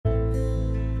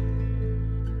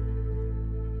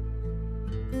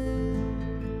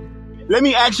Let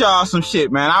me ask y'all some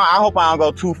shit, man. I hope I don't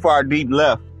go too far deep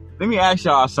left. Let me ask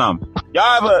y'all something.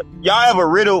 Y'all ever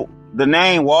riddle the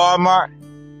name Walmart?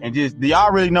 And just, do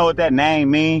y'all really know what that name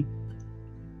mean?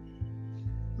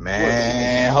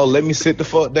 Man, let me sit the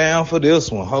fuck down for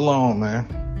this one. Hold on,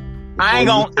 man. I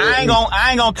ain't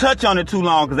gonna touch on it too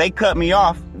long because they cut me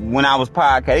off when I was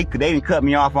podcast. They didn't cut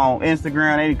me off on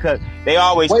Instagram. They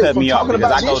always cut me off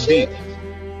because I go deep.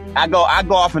 I go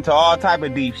off into all type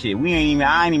of deep shit.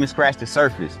 I ain't even scratched the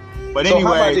surface. But so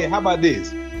anyway, how about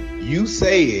this? You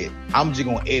say it, I'm just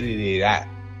gonna edit it out.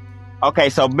 Okay,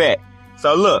 so bet.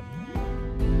 So look.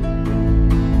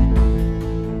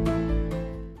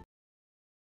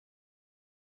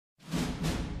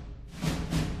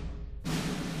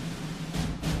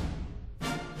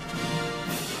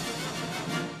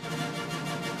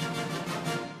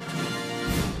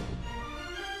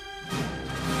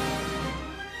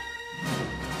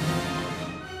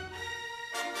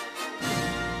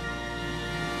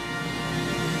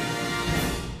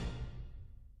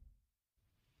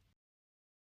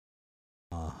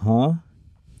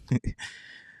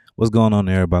 What's going on,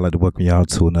 everybody? I'd like to welcome y'all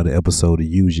to another episode of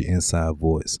Use Your Inside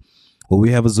Voice, where we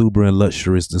have a exuberant and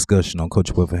luxurious discussion on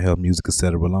culture, for health, music,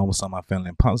 etc., along with some of my family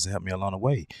and partners to help me along the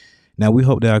way. Now, we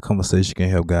hope that our conversation can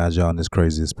help guide y'all in this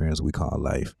crazy experience we call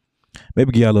life.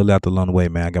 Maybe give y'all a little laughter along the way,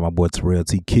 man. I got my boy Terrell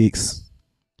T. Kicks.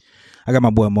 I got my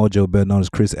boy Mojo, better known as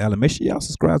Chris Allen. Make sure y'all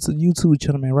subscribe to the YouTube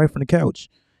channel, man, right from the couch.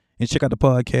 And check out the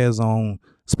podcast on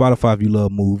Spotify if you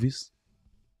love movies.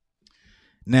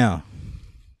 Now,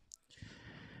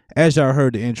 as y'all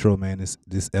heard the intro, man,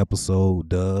 this episode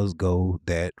does go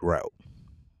that route,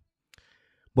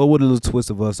 but with a little twist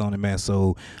of us on it, man.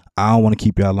 So I don't want to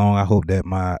keep y'all long. I hope that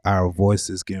our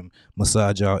voices can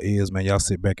massage y'all ears, man. Y'all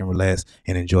sit back and relax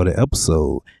and enjoy the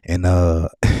episode. And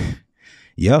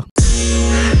yeah.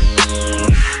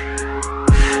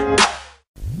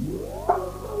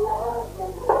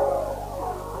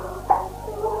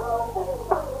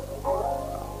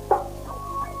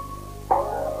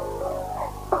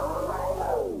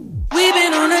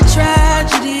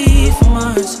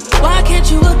 Why can't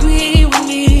you agree with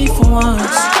me for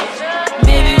once?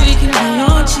 Maybe we can be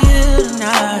on chill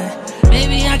tonight.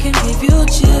 Maybe I can give you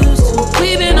chills too.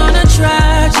 We've been on a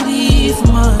tragedy for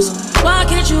months. Why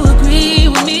can't you agree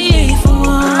with me for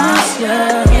once?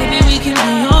 Yeah. Maybe we can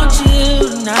be on chill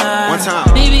tonight. One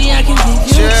time. Maybe I can give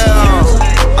you chills.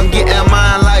 I'm getting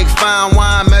mine like fine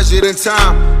wine measured in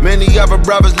time. Many other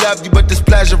brothers love you, but this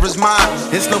pleasure is mine.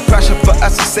 It's no pressure for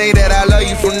us to say that I love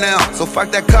you from now. So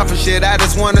fuck that coffee shit, I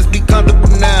just want us to be comfortable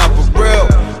now. For real,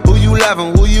 who you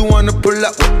loving, who you wanna pull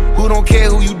up with? Who don't care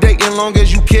who you dating, long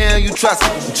as you care and you trust it.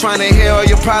 I'm trying to hear all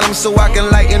your problems so I can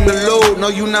lighten the load. No,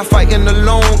 you not fighting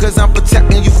alone, cause I'm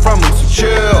protecting you from them, so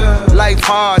chill. Life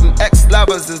hard and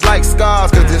ex-lovers is like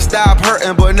scars, cause they stop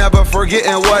hurting but never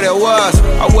forgetting what it was.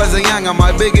 I wasn't young and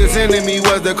my biggest enemy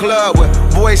was the club with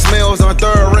voicemails on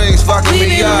third rings fucking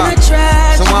me up.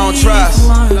 So I don't trust.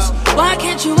 Why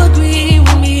can't you agree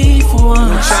with me for once?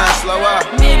 I'm trying to slow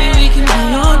up. Maybe we can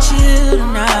be on chill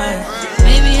tonight.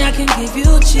 Maybe I can give you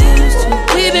chills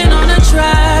too. We've been on a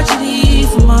tragedy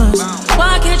for months.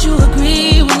 Why can't you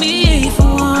agree with me for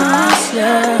once?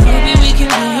 Yeah. Maybe we can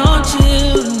be on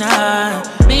chill tonight.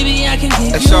 Maybe I can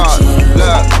give you chills.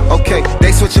 Look, okay,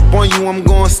 they switch up on you, I'm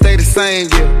gonna stay the same,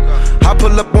 yeah. I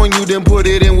pull up on you, then put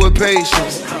it in with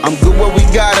patience. I'm good where we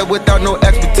got it without no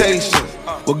expectations.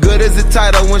 What good is the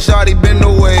title when shawty been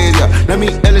away, yeah? Let me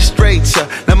illustrate ya,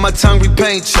 let my tongue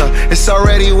repaint ya. It's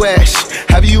already wet.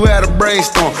 Have you had a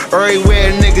brainstorm? Everywhere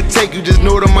a nigga take you, just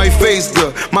know that my face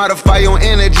good. Modify your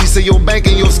energy so your bank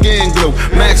and your skin glow.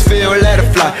 Max feel, let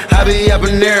it fly. I be up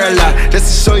in there a lot,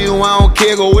 just to show you I don't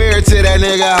care. Go wear it to that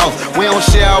nigga house. We don't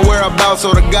share our whereabouts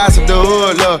or the gossip, the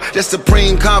hood love. Just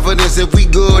supreme confidence. If we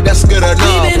good, that's good enough.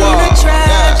 We've been on a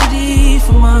tragedy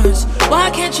for months.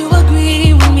 Why can't you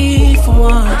agree with me for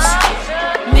once?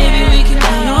 Maybe we can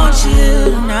be on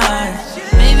chill tonight.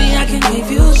 Maybe I can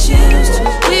give you chills too.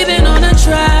 We've been on a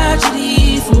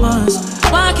tragedy for months.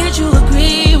 Why can't you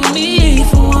agree with me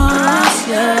for once?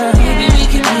 Yeah. Maybe we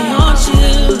can be on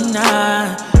chill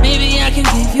tonight. Maybe I can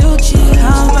give you chills.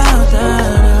 How about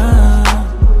that?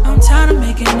 I'm tired of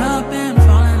making up and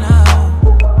falling out.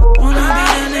 Wanna be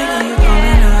the nigga you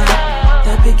calling out,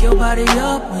 that pick your body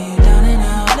up when you're down and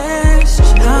out. Let's chill.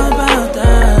 How about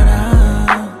that?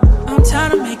 I'm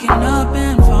tired of making up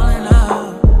and falling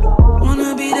out.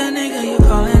 Wanna be the nigga you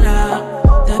calling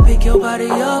out, that pick your body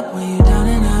up when you're down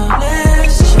and out.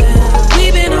 Let's chill.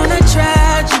 We've been on a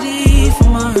tragedy for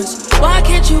months. Why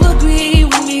can't you agree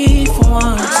with me for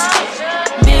once?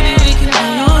 Maybe we can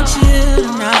be on chill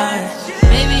tonight.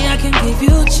 Maybe I can give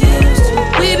you chills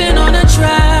too. We've been on a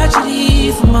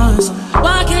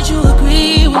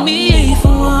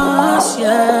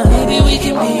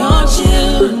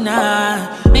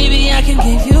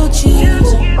give you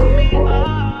chills.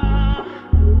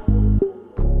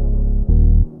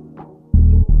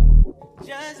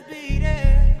 Just be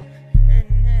there.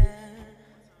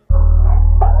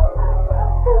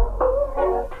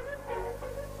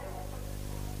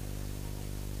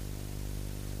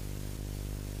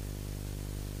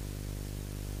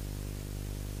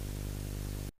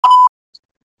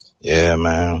 Yeah,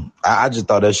 man. I just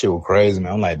thought that shit was crazy,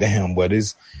 man. I'm like, damn, boy,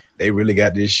 they really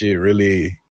got this shit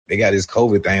they got this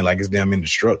COVID thing like it's damn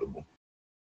indestructible.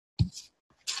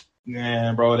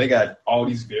 Man, bro, they got all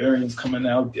these variants coming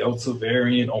out, Delta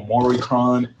variant,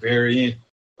 Omicron variant.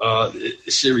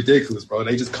 It's shit ridiculous, bro.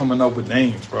 They just coming up with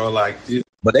names, bro. Like,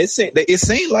 but it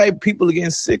seems like people are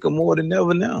getting sicker more than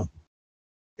ever now.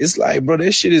 It's like, bro,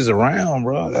 that shit is around,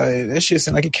 bro. Like, that shit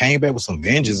seemed like it came back with some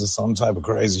vengeance or some type of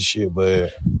crazy shit,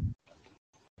 but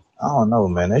I don't know,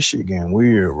 man. That shit getting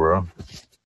weird, bro.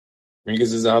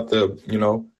 Niggas is out there,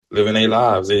 living their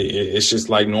lives. It's just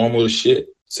like normal shit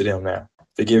to them now.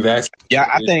 They get vaccinated. Yeah,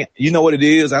 I think, you know what it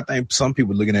is? I think some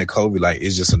people looking at COVID like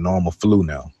it's just a normal flu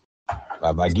now.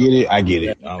 Like, I get it.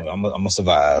 I'm going to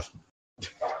survive.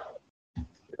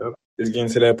 Yep. It's getting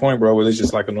to that point, bro, where it's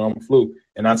just like a normal flu.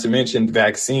 And not to mention, the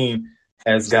vaccine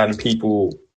has gotten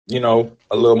people, a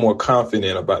little more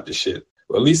confident about the shit.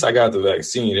 Well, at least I got the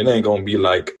vaccine. It ain't going to be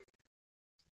like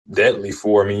deadly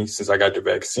for me since I got the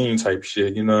vaccine type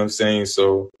shit. You know what I'm saying?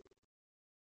 So,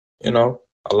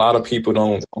 a lot of people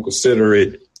don't consider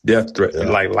it death threatening,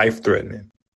 like life threatening.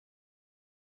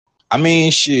 I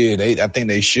mean, shit, I think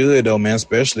they should though, man,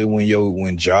 especially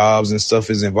when jobs and stuff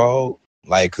is involved.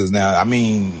 Like, cause now, I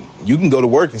mean, you can go to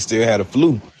work and still have the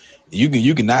flu. You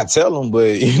can not tell them,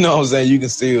 but you know what I'm saying? You can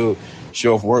still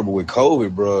show up for work. But with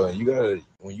COVID, bro,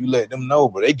 when you let them know,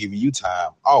 bro, they giving you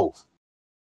time off.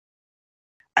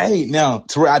 Hey, now,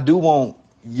 Terrell, I do want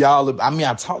y'all, I mean,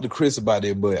 I talked to Chris about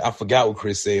it, but I forgot what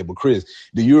Chris said. But Chris,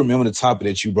 do you remember the topic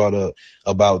that you brought up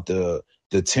about the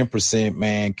 10%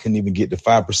 man couldn't even get the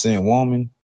 5%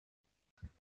 woman?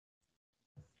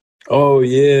 Oh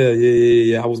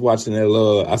yeah. I was watching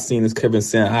that. I seen this Kevin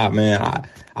saying, man,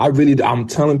 I'm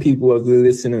telling people as they're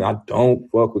listening, I don't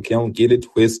fuck with, don't get it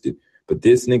twisted. But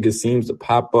this nigga seems to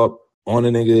pop up on a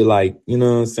nigga like, you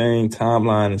know what I'm saying,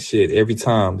 timeline and shit every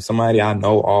time. Somebody I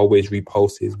know always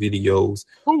reposts his videos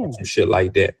and shit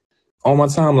like that. On my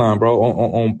timeline, bro,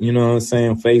 on you know what I'm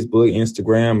saying, Facebook,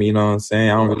 Instagram, you know what I'm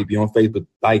saying. I don't really be on Facebook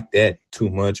like that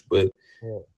too much, but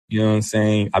you know what I'm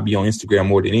saying. I be on Instagram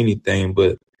more than anything,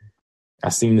 but I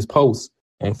seen this post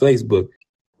on Facebook.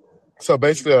 So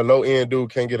basically, a low end dude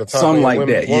can't get a top something like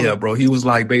woman, that. woman? Yeah, bro. He was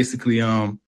like basically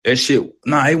that shit.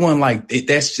 Nah, it wasn't like it,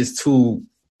 that's just too.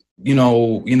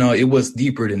 It was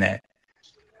deeper than that.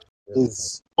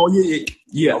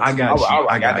 Yeah. I got you.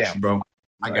 I got you, bro.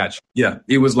 I got you. Yeah,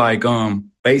 it was like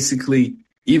basically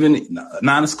even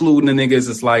not excluding the niggas.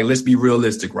 It's like, let's be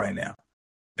realistic right now.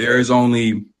 There is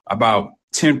only about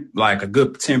a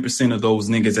good 10% of those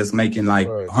niggas that's making like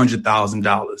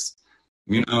 $100,000.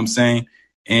 You know what I'm saying?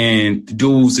 And the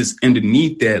dudes is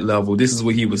underneath that level. This is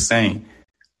what he was saying.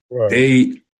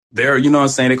 Right. They're, you know what I'm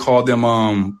saying? They call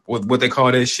them, what they call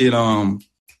that shit, the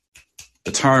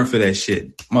term for that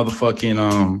shit.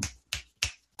 Motherfucking,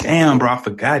 damn, bro, I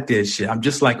forgot that shit. I'm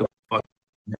just like a fuck.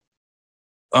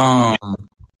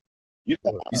 You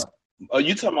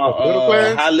talking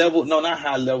about high level? No, not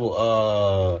high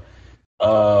level.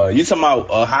 You talking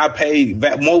about high paid,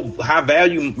 more high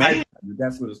value, man?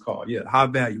 That's what it's called. Yeah, high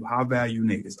value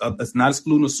niggas. It's not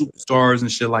excluding the superstars and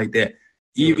shit like that.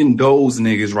 Even those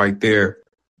niggas right there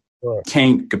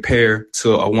can't compare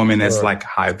to a woman that's like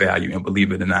high value. And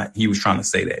believe it or not, he was trying to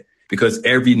say that because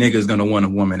every nigga is gonna want a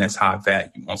woman that's high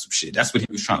value on some shit. That's what he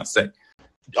was trying to say.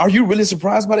 Are you really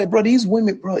surprised by that, bro? These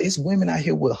women, bro, it's women out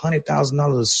here with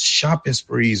 $100,000 shopping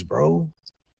sprees, bro.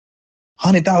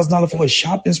 $100,000 for a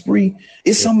shopping spree.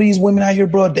 It's some of these women out here,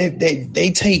 bro. They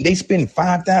spend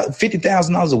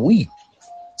 $50,000 a week.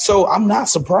 So I'm not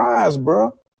surprised,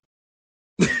 bro.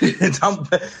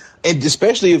 And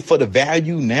especially for the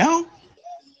value now,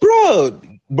 bro.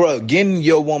 Getting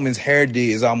your woman's hair did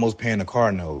is almost paying a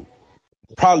car note.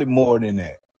 Probably more than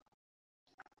that.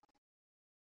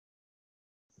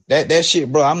 That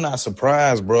shit, bro. I'm not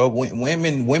surprised, bro.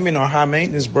 Women are high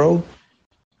maintenance, bro.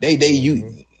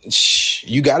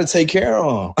 You got to take care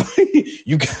of them.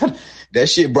 You got that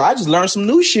shit, bro. I just learned some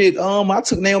new shit. I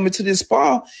took Naomi to this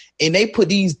spa, and they put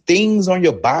these things on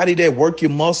your body that work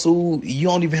your muscle. You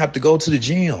don't even have to go to the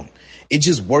gym. It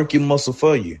just work your muscle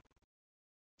for you.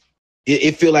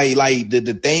 It feel like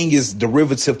the thing is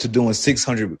derivative to doing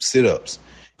 600 sit-ups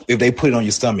if they put it on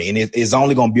your stomach, and it's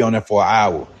only gonna be on there for an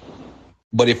hour.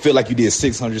 but it feel like you did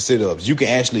 600 sit-ups. You can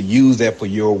actually use that for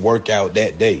your workout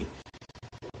that day.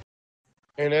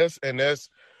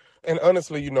 And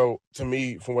honestly, to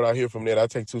me, from what I hear from that, I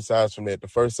take two sides from that. The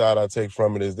first side I take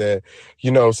from it is that,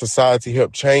 society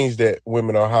helped change that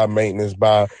women are high maintenance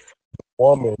by the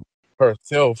woman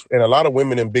herself, and a lot of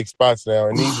women in big spots now,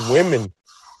 and these women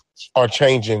are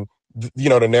changing,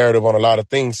 the narrative on a lot of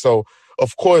things. So,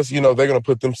 of course, they're going to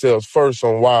put themselves first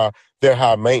on why they're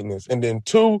high maintenance. And then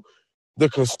two, the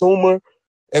consumer,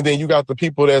 and then you got the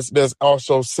people that's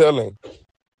also selling.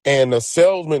 And the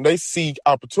salesman, they see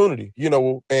opportunity,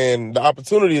 and the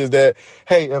opportunity is that,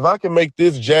 hey, if I can make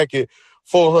this jacket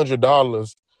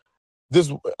 $400,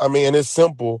 and it's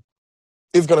simple,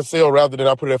 it's going to sell rather than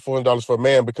I put it at $400 for a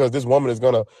man, because this woman is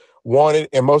going to want it.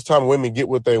 And most time women get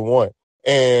what they want.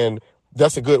 And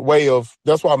that's a good way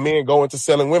that's why men go into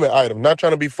selling women items. Not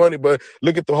trying to be funny, but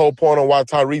look at the whole point on why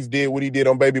Tyrese did what he did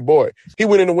on Baby Boy. He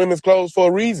went into women's clothes for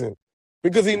a reason,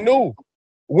 because he knew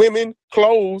women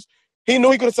clothes. He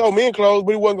knew he could have sold men clothes,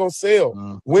 but he wasn't going to sell.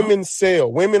 Mm-hmm. Women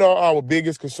sell. Women are our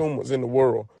biggest consumers in the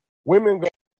world. Women go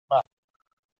buy.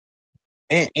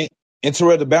 And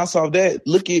to bounce off that,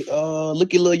 look at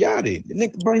Lil Yachty. The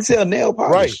nigga, bro, he sell nail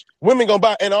polish. Right. Women gonna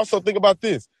buy. And also think about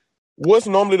this. What's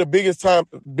normally the biggest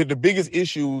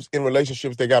issues in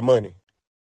relationships that got money?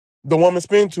 The woman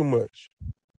spend too much.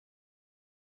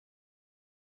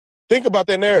 Think about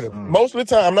that narrative. Most of the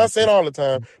time, I'm not saying all the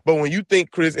time, but when you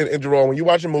think, Chris and Jerome, when you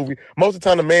watch a movie, most of the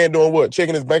time the man doing what?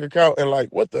 Checking his bank account and like,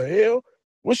 what the hell?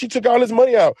 When she took all this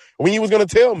money out? When you was going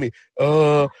to tell me.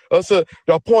 So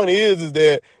the point is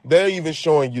that they're even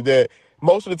showing you that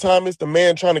most of the time it's the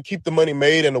man trying to keep the money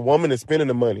made and the woman is spending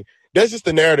the money. That's just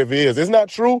the narrative is. It's not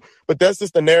true, but that's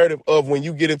just the narrative of when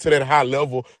you get into that high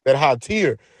level, that high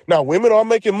tier. Now, women are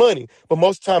making money, but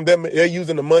most of the time they're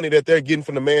using the money that they're getting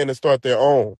from the man to start their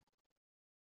own.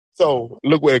 So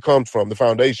look where it comes from, the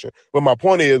foundation. But my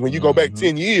point is, when you go back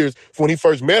 10 years from when he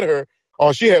first met her,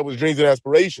 all she had was dreams and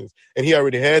aspirations, and he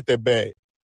already had that bag.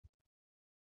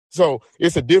 So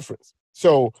it's a difference.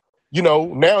 So,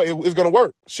 now it's going to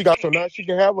work. Now she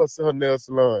can have her nail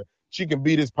salon. She can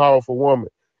be this powerful woman.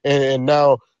 And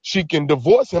now she can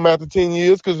divorce him after 10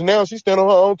 years because now she's standing on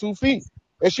her own 2 feet.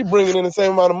 And she bringing in the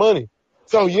same amount of money.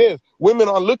 So, yes, women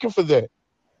are looking for that.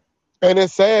 And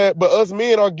it's sad, but us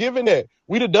men are giving that.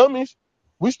 We the dummies.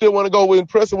 We still want to go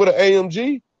impress her with an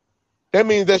AMG. That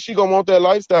means that she going to want that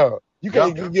lifestyle. You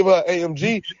can't give her an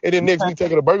AMG and then next week take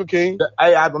her to Burger King.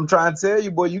 Hey, I'm trying to tell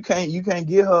you, boy, you can't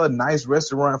get her a nice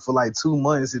restaurant for like 2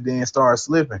 months and then start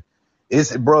slipping.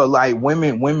 It's, bro, like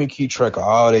women keep track of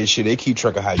all that shit. They keep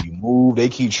track of how you move. They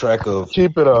keep track of.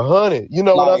 Keep it 100. You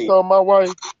know what I told my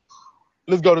wife?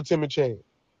 Let's go to Tim and Chain.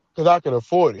 Because I can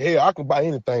afford it. Hell, I can buy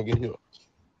anything in here.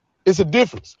 It's a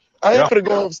difference. I ain't gonna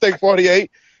go on Steak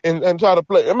 48 and try to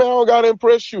play. I don't gotta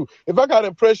impress you. If I gotta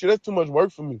impress you, that's too much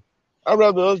work for me. I'd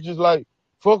rather us just like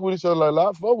fuck with each other.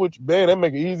 Like, fuck with you, man. That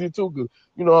make it easy too. Cause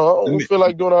I don't feel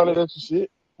like doing all that extra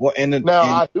shit. Well,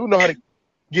 I do know how to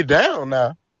get down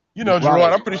now.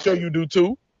 Gerard, I'm pretty sure you do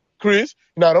too, Chris.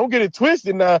 Now don't get it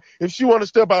twisted. Now, if she want to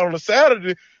step out on a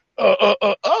Saturday,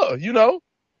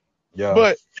 Yeah.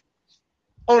 But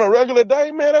on a regular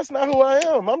day, man, that's not who I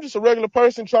am. I'm just a regular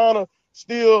person trying to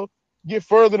still get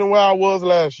further than where I was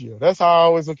last year. That's how I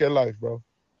always look at life, bro.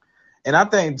 And I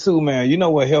think, too, man, you know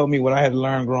what helped me, what I had to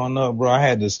learn growing up, bro? I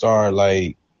had to start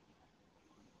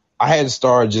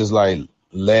just,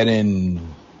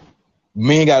 letting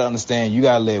men got to understand you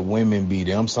got to let women be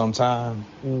them sometimes.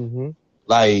 Mm-hmm.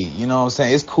 Like, you know what I'm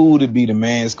saying? It's cool to be the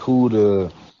man. It's cool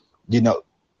to,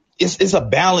 it's a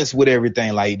balance with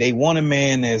everything. Like, they want a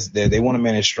man that's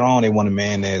strong. They want a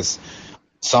man that's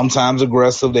sometimes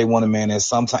aggressive. They want a man that's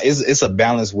sometimes it's a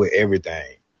balance with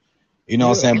everything. You know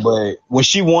what I'm saying? But when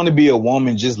she want to be a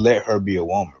woman, just let her be a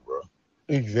woman, bro.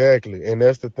 Exactly. And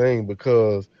that's the thing,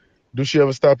 because do she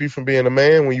ever stop you from being a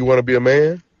man when you want to be a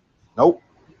man? Nope.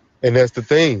 And that's the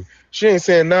thing. She ain't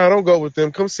saying, nah, don't go with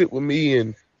them. Come sit with me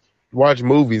and watch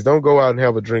movies. Don't go out and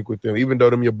have a drink with them, even though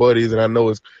them your buddies. And I know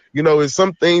it's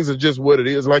some things are just what it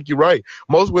is. Like, you're right.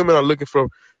 Most women are looking for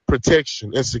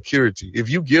protection and security. If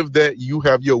you give that, you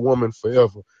have your woman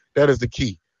forever. That is the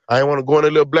key. I ain't want to go in a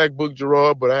little black book,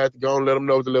 Gerard, but I had to go and let them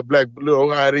know the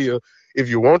little idea. If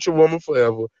you want your woman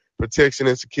forever, protection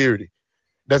and security.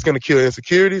 That's going to kill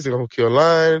insecurities. It's going to kill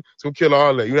lying. It's going to kill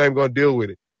all that. You're not even going to deal with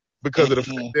it because of the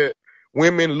fact that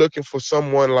women looking for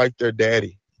someone like their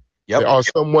daddy. Yep. Or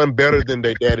someone better than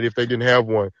their daddy if they didn't have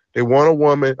one. They want a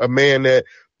woman, a man that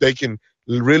they can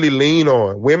really lean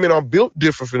on. Women are built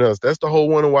different from us. That's the whole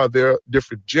one why they're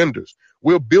different genders.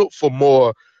 We're built for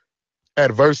more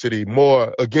adversity,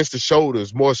 more against the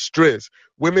shoulders, more stress.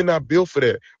 Women not built for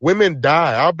that. Women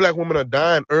die. Our black women are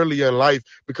dying earlier in life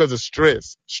because of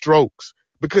stress, strokes,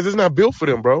 because it's not built for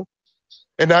them, bro.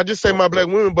 And I just say my black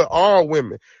women, but all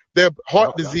women, their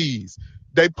heart disease.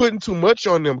 They putting too much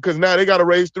on them because now they got to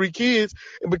raise 3 kids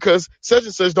because such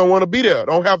and such don't want to be there.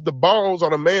 Don't have the balls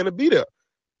on a man to be there.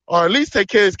 Or at least take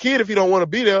care of his kid if he don't want to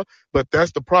be there. But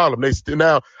that's the problem.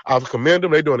 Now, I commend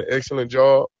them. They're doing an excellent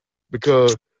job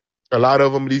because a lot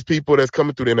of them, these people that's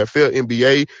coming through the NFL,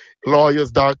 NBA,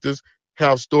 lawyers, doctors,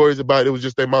 have stories about it was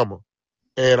just their mama.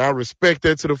 And I respect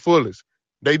that to the fullest.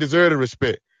 They deserve the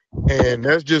respect. And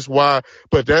that's just why,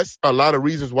 but that's a lot of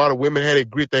reasons why the women had a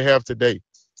grit they have today.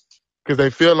 Because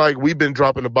they feel like we've been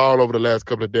dropping the ball over the last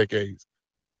couple of decades.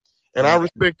 And I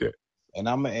respect that. And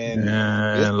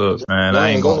look, man, I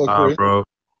ain't gonna lie, bro.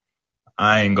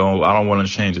 I don't want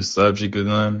to change the subject or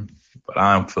nothing, but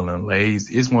I'm feeling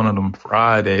lazy. It's one of them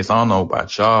Fridays. I don't know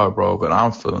about y'all, bro, but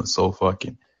I'm feeling so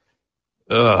fucking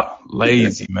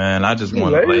lazy, man. I just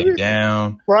want to lay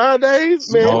down.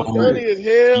 Fridays, man, sunny as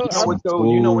hell.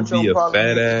 You know what your problem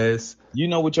fat is? ass. You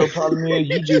know what your problem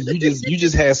is? You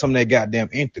just had some of that goddamn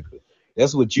indica.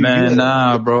 That's what you man,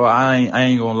 nah, bro. I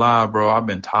ain't gonna lie, bro. I've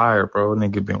been tired, bro.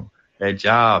 Nigga been that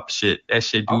job shit. That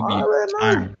shit do be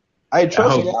tiring. I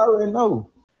trust you. I already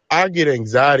know. I get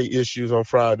anxiety issues on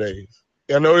Fridays.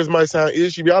 I know this might sound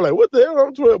issue. Y'all like, what the hell?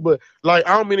 I'm 12, but like,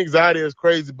 I don't mean anxiety is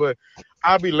crazy, but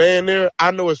I be laying there.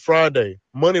 I know it's Friday.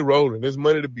 Money rolling. There's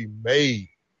money to be made.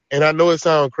 And I know it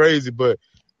sounds crazy, but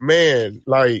man,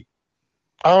 like,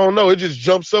 I don't know. It just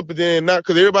jumps up and then not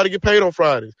because everybody get paid on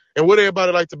Fridays. And what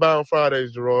everybody like to buy on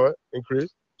Fridays, Gerard and Chris?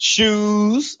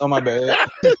 Shoes. Oh, my bad.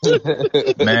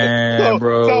 Man,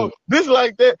 bro. So this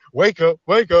like that. Wake up,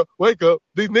 wake up, wake up.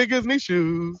 These niggas need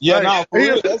shoes. Yeah, like,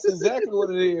 no, that's exactly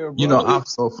what it is, bro. You know,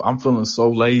 I'm feeling so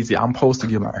lazy. I'm supposed to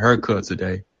get my hair cut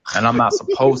today. And I'm not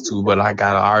supposed to, but I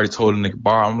already told the nigga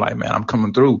bar, I'm like, man, I'm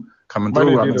coming through. I've been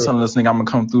telling this nigga I'm gonna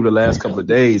come through the last couple of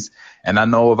days. And I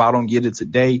know if I don't get it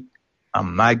today,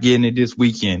 I'm not getting it this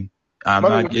weekend. I'm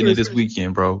not getting it this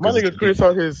weekend, bro. My nigga Chris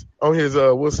on his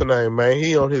what's the name, man?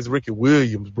 He on his Ricky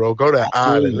Williams, bro. Go to the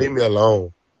island. Leave me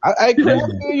alone. I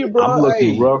feel you, bro. I'm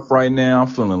looking rough right now. I'm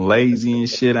feeling lazy and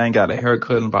shit. I ain't got a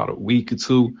haircut in about a week or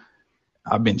two.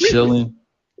 I've been chilling.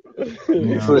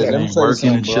 Working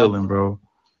and chilling, bro.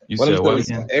 You said what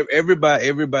again?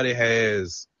 Everybody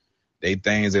has they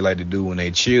things they like to do when they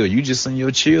chill. You just in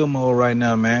your chill mode right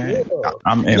now, man. Yeah.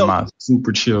 I'm in my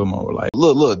super chill mode. Like,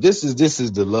 look, this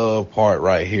is the love part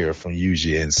right here from Use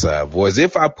Your Inside Voice.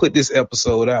 If I put this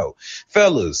episode out,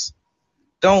 fellas,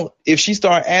 if she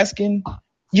start asking,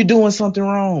 you're doing something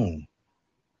wrong.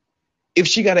 If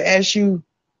she got to ask you,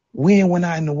 when we're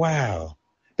not in the wild,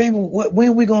 baby,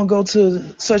 when we gonna go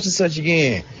to such and such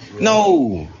again?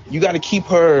 No, you got to keep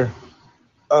her.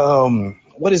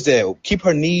 What is that? Keep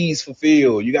her needs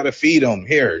fulfilled. You got to feed them.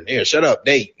 Here, shut up,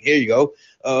 date. Here you go.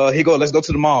 Here you go. Let's go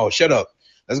to the mall. Shut up.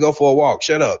 Let's go for a walk.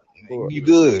 Shut up. You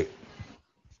good?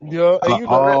 Yeah.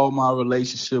 All my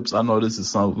relationships. I know this is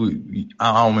something.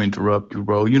 I don't interrupt you,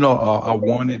 bro. You know, I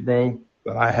wanted, bro,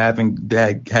 but I haven't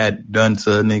had done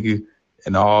to a nigga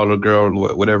and all the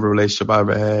girl, whatever relationship I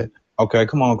ever had. Okay,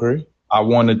 come on, Chris. I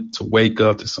wanted to wake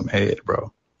up to some head,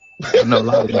 bro. I know a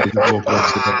lot of niggas woke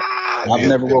up to that. I've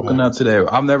never woken up to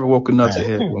that. I've never woken up to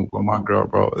head with my girl,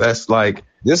 bro. That's like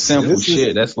simple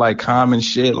shit. That's like common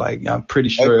shit. Like, I'm pretty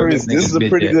sure Chris, this is a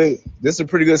pretty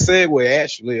good segue,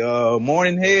 actually.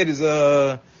 Morning head is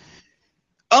I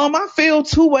feel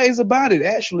two ways about it,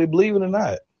 actually, believe it or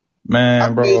not.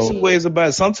 Man, bro. I feel two ways about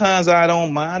it. Sometimes I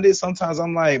don't mind it. Sometimes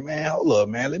I'm like, man, hold up,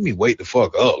 man. Let me wake the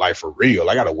fuck up. Like, for real.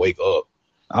 I gotta wake up.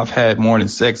 I've had morning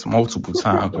sex multiple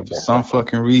times, but for some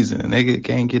fucking reason, a nigga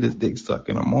can't get his dick sucked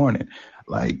in the morning.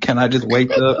 Like, can I just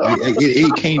wake up?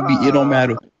 It can't be. It don't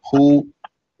matter who.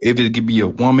 If it could be a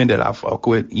woman that I fuck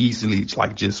with easily, it's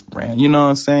like just ran. You know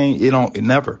what I'm saying?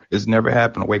 It's never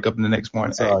happened to wake up in the next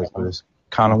morning. Sorry, Chris.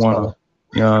 Kind of want to,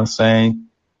 you know what I'm saying?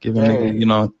 Give a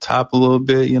nigga, top a little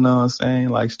bit. You know what I'm saying?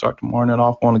 Like, start the morning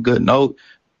off on a good note.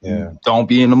 Yeah. Don't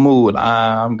be in the mood.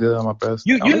 I'm good. I'm my best.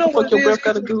 You know what your breath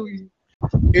gotta do.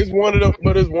 It's one of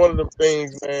them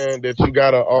things, man, that you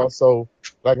gotta also,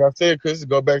 like I said, Chris, to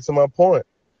go back to my point.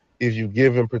 If you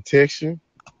give him protection,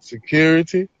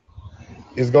 security,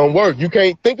 it's gonna work. You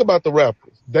can't think about the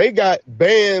rappers. They got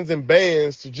bands and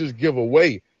bands to just give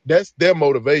away. That's their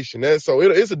motivation. It's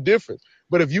a difference.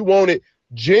 But if you want it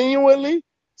genuinely,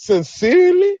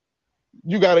 sincerely,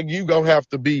 you gonna have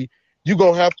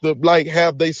to like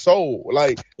have their soul.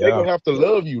 Like, they gonna have to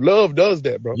love you. Love does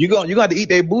that, bro. You got to eat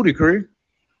their booty, Chris.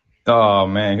 Oh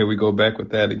man, here we go back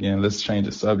with that again. Let's change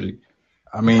the subject.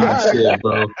 I mean, shit,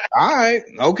 bro. All right,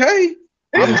 okay.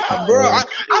 Bro,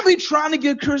 I be trying to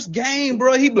get Chris game,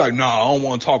 bro. He be like, nah, I don't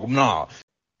want to talk. Nah.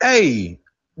 Hey,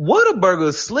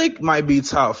 Whataburger Slick might be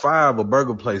top 5 of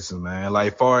burger places, man.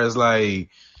 Like, far as like,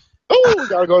 oh, we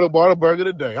gotta go to Whataburger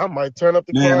today. I might turn up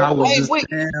the car. I was just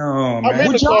damn,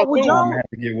 man.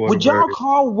 Would y'all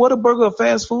call Whataburger a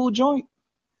fast food joint?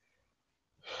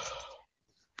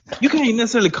 You can't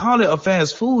necessarily call it a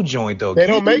fast food joint, though. They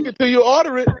don't make it till you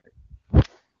order it.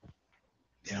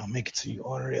 They don't make it till you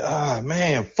order it. Ah,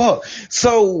 man, fuck.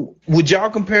 So, would y'all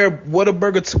compare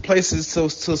Whataburger to places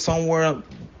to somewhere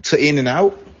to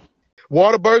In-N-Out?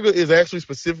 Whataburger is actually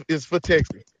specific. Is for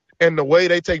Texas, and the way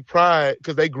they take pride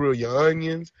because they grill your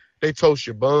onions, they toast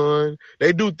your bun,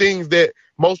 they do things that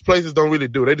most places don't really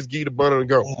do. They just give you the bun and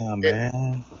go. Yeah,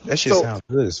 man, that shit sounds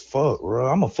good as fuck, bro.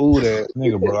 I'm a food ass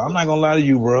nigga, bro. I'm not gonna lie to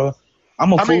you, bro. I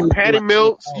mean, patty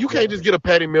melts. You can't just get a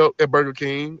patty melt at Burger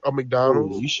King or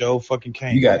McDonald's. You sure fucking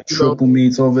can't. You got triple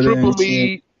meats over there. Triple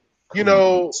meat. You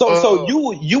know. So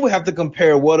you would have to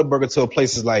compare Whataburger to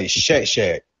places like Shack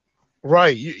Shack.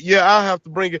 Right. Yeah, I have to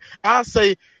bring it. I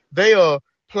say they are a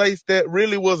place that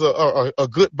really was a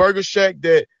good burger shack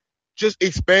that just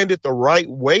expanded the right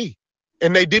way.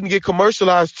 And they didn't get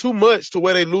commercialized too much to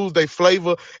where they lose their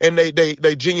flavor and they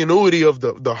genuinity of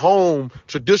the home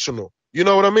traditional. You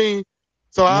know what I mean?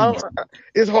 So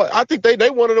it's hard. I think they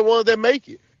one of the ones that made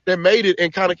it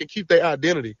and kind of can keep their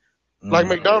identity. Like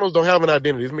McDonald's don't have an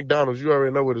identity. It's McDonald's. You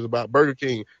already know what it's about. Burger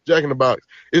King, Jack in the Box.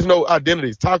 There's no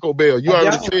identities. Taco Bell. You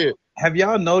already said. Have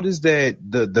y'all noticed that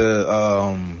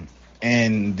the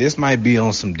and this might be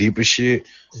on some deeper shit,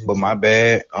 but my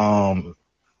bad.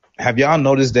 Have y'all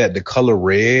noticed that the color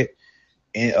red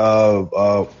it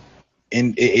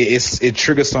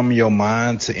triggers some of your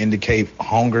mind to indicate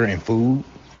hunger and food?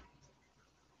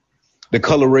 The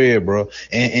color red, bro.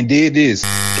 And did this.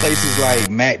 Places like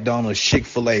McDonald's,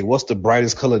 Chick-fil-A, what's the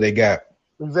brightest color they got?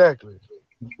 Exactly.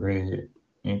 Red.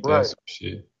 Ain't that some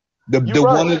shit?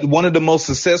 One of the most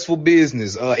successful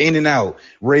business, In-N-Out,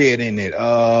 red in it.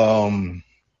 Right.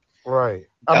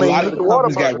 A lot of the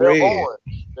companies got red.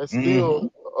 That's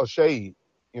still a shade,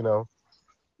 you know.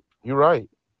 You're right.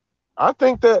 I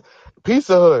think that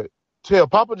Pizza Hut,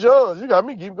 Papa John's, you got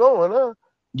me keep going, huh?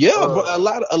 Yeah, but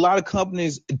a lot of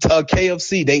companies,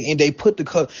 KFC, they put the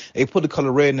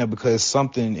color red in there because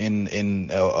something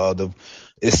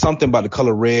it's something about the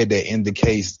color red that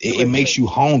indicates it makes you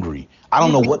hungry. I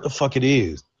don't know what the fuck it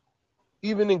is.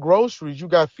 Even in groceries, you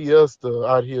got Fiesta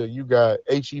out here, you got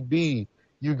HEB,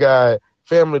 you got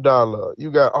Family Dollar, you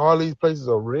got all these places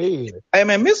are red. Hey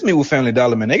man, miss me with Family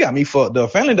Dollar, man. They got me fucked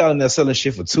up. Family Dollar, they're selling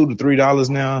shit for $2 to $3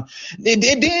 now.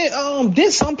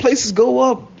 Did some places go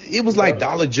up? It was like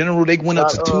Dollar General. They went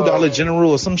up to $2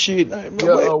 General or some shit.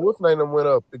 What's name them went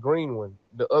up? The green one,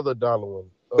 the other dollar one.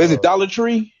 Is it Dollar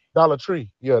Tree? Dollar Tree.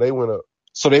 Yeah, they went up.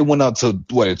 So they went up to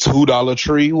what, a $2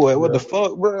 tree? What the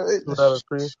fuck, bro? $2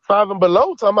 tree. 5 and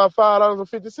below, talking about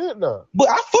 $5.50 now. But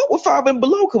I fuck with 5 and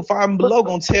below, cause 5 and below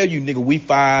gonna tell you, nigga, we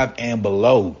 5 and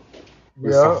below.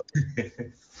 Yeah.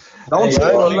 Don't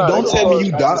tell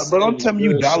me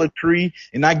you Dollar Tree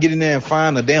and not get in there and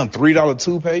find a damn $3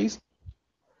 toothpaste.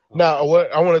 Now,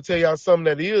 what I want to tell y'all something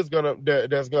that's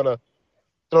gonna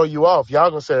throw you off. Y'all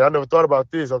gonna say, I never thought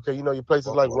about this. Okay, you know your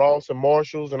places like Ross and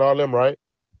Marshalls and all them, right?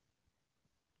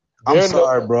 I'm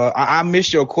sorry, bro. I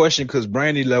missed your question because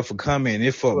Brandy left for comment and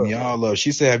it fucked me all up.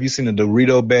 She said, have you seen a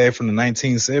Dorito bag from the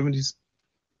 1970s?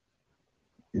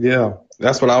 Yeah,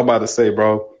 that's what I was about to say,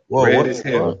 bro. Whoa, red as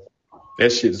hell.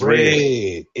 That shit's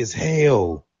red as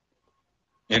hell.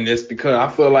 And it's because I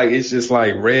feel like it's just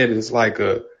like red is like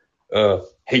a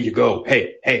hey you go,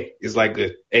 hey, it's like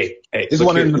a hey. It's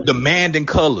one of the demanding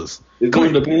colors. It's one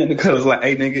of the demanding colors, like,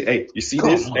 hey nigga, hey, you see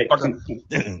this? Hey,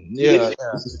 yeah.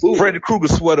 Freddy Krueger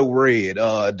sweater red.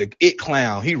 The It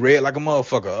Clown, he red like a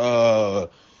motherfucker.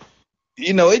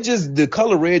 You know, it just the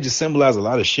color red just symbolizes a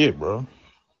lot of shit, bro.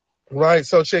 Right.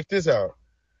 So check this out.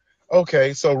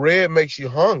 Okay, so red makes you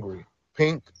hungry.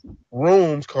 Pink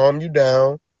rooms calm you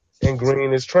down. And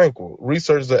green is tranquil.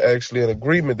 Researchers are actually in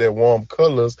agreement that warm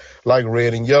colors like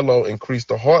red and yellow increase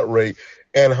the heart rate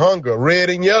and hunger.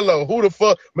 Red and yellow. Who the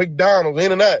fuck? McDonald's,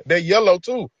 In-N-Out. They're yellow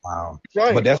too. Wow.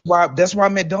 Right. But that's why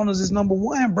McDonald's is number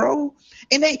one, bro.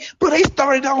 And they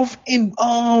started off in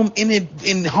homes and they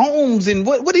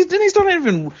started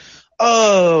even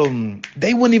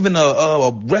they weren't even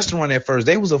a restaurant at first.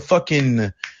 They was a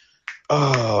fucking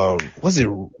was it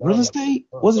real estate?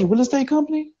 Was it a real estate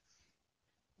company?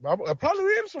 I probably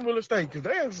in some real estate because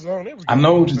they have on everything. I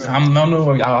know what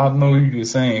you were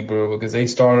saying, bro, because they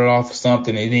started off with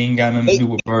something. It ain't got nothing to do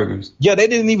with burgers. Yeah, they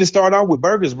didn't even start out with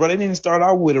burgers, bro. They didn't start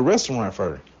out with a restaurant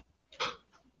first.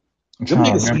 Them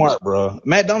niggas smart, bro.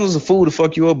 McDonald's is a fool to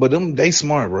fuck you up, but they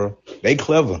smart, bro. They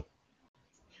clever.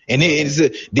 And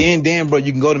then, bro,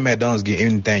 you can go to McDonald's, get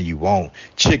anything you want.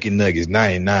 Chicken nuggets,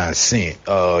 99 cents.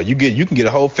 You can get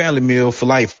a whole family meal for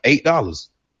like $8.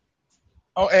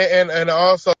 Oh, and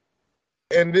also,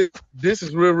 and this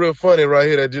is real funny right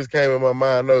here that just came in my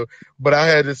mind. No, but I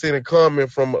had to see a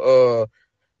comment from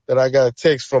that I got a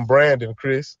text from Brandon,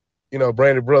 Chris. You know,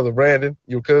 Brandon brother, Brandon,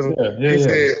 your cousin. He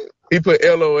said he put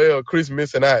LOL, Chris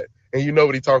missing out, and you know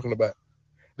what he talking about.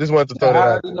 Just wanted to throw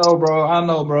that out. I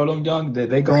know, bro. Them young days,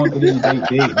 they going through these.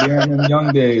 They're in them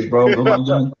young days, bro.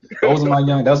 Those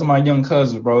are my young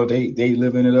cousins, bro. They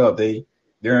living it up.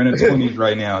 They're in their 20s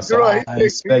right now, so I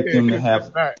expect them to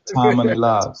have time in their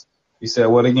lives. You said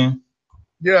what again?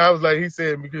 Yeah, I was like, he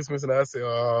said Christmas, and I said,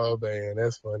 oh man,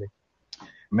 that's funny.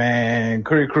 Man,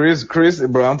 Chris,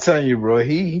 bro, I'm telling you, bro,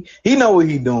 he know what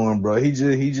he doing, bro. He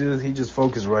just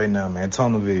focused right now, man.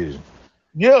 Tunnel vision.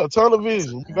 Yeah, tunnel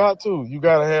vision. You got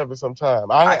to have it sometime.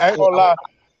 I ain't gonna lie.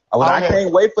 I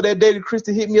can't wait for that day to Chris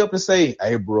to hit me up and say,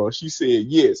 hey, bro, she said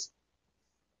yes.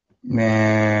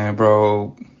 Man,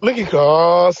 bro. Look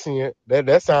at seeing it.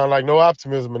 That sounds like no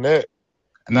optimism in that.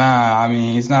 Nah, I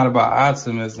mean, it's not about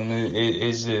optimism.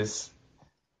 It's just,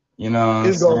 you know what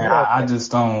I'm saying? I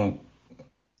just don't,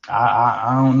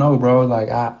 I don't know, bro. Like,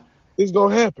 it's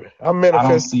gonna happen. I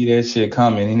don't see that shit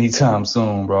coming anytime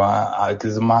soon, bro.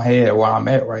 Cause in my head, where I'm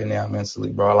at right now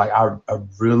mentally, bro, like I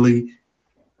really,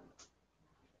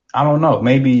 I don't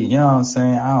know.Maybe, you know what I'm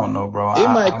saying? I don't know, bro. It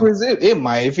might, Chris. It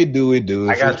might. If it do, it do.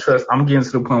 I got trust. I'm getting to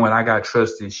the point when I got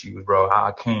trust issues, bro.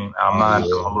 I'm not a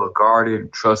little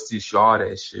guarded, trust issue, all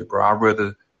that shit, bro. I'd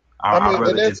rather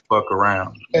just fuck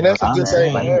around. And that's a good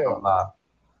thing to have.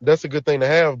 That's a good thing to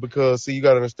have because, see, you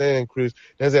got to understand, Chris,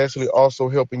 that's actually also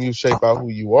helping you shape out who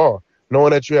you are.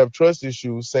 Knowing that you have trust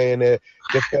issues, saying that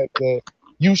the fact that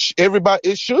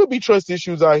it should be trust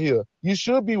issues out here. You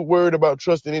should be worried about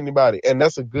trusting anybody. And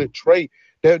that's a good trait.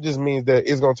 That just means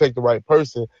that it's going to take the right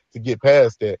person to get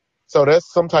past that. So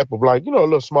that's some type of a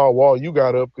little small wall you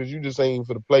got up because you just ain't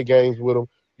for to play games with them.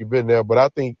 You've been there. But I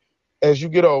think as you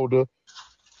get older,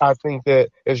 I think that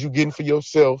as you getting for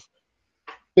yourself,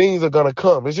 things are going to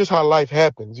come. It's just how life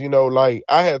happens. You know, like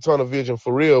I had tunnel vision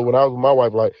for real when I was with my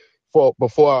wife, like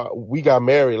before we got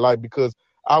married, like because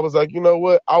I was like, you know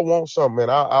what? I want something,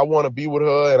 man. I want to be with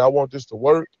her, and I want this to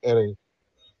work. And,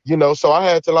 so I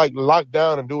had to, lock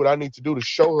down and do what I need to do to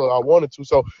show her I wanted to.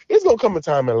 So it's going to come a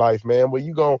time in life, man, where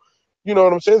you know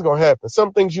what I'm saying? It's going to happen.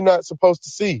 Some things you're not supposed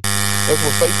to see. That's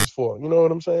what faith is for. You know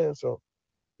what I'm saying? So,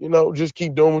 just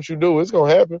keep doing what you do. It's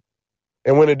going to happen.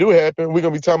 And when it do happen, we're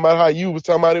going to be talking about how you was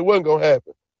talking about it wasn't going to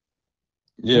happen.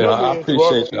 Yeah, I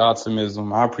appreciate your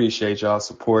optimism. I appreciate y'all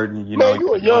supporting. Man,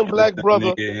 you a young black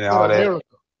brother in America.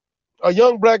 A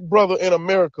young black brother in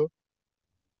America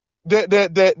that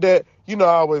I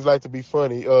always like to be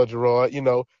funny, Gerard,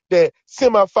 that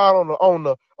semi-final on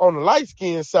the light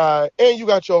skin side, and you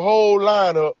got your whole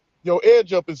lineup, your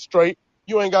edge up is straight,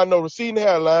 you ain't got no receding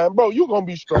hairline, bro, you gonna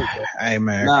be straight, bro. Hey,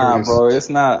 man, nah, Chris. Bro, it's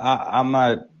not, I'm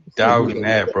not doubting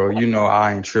that, bro.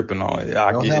 I ain't tripping on it.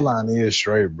 Your hairline is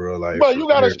straight, bro. Like, bro, you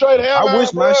got a straight hairline. I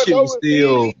wish my shit was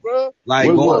still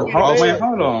going.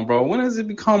 Hold on, bro. When does it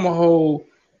become a whole?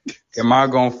 Am I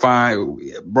gonna find,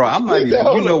 bro? I'm not even.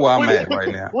 You know where I'm at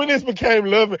right now. When this became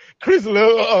Chris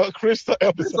episode.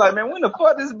 It's like, man, when the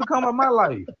fuck this become of my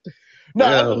life?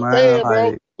 I'm saying,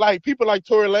 bro. Like people like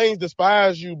Tory Lanez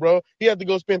despise you, bro. He had to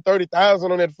go spend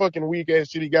 $30,000 on that fucking weak ass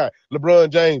shit he got. LeBron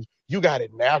James. You got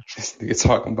it natural. You're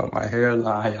talking about my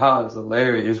hairline. Y'all is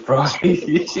hilarious, bro.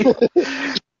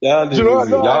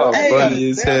 Y'all funny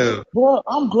as hell. Bro,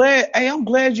 I'm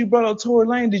glad you brought up Tory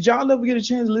Lanez. Did y'all ever get a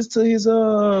chance to listen to his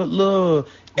little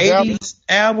 80s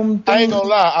album thing? I ain't gonna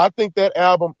lie. I think that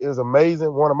album is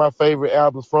amazing. One of my favorite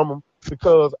albums from him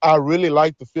because I really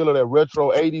like the feel of that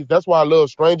retro 80s. That's why I love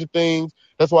Stranger Things.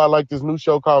 That's why I like this new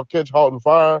show called Catch, Halt, and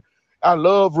Fire. I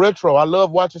love retro. I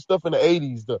love watching stuff in the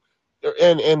 80s.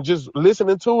 And just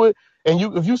listening to it, and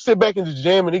if you sit back and just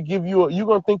jam it, it give you you're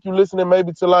gonna think you listening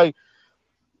maybe to like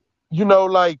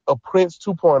a Prince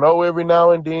 2.0 every now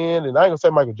and then, and I ain't gonna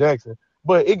say Michael Jackson,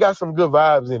 but it got some good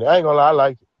vibes in it. I ain't gonna lie, I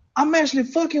like it. I'm actually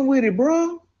fucking with it,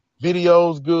 bro.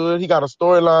 Video's good. He got a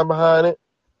storyline behind it.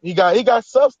 He got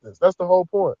substance. That's the whole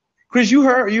point. Chris, you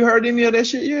heard any of that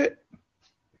shit yet?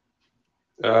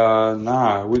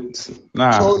 Nah.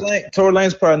 Tory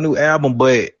Lanez's probably new album,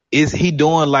 but is he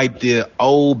doing like the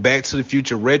old Back to the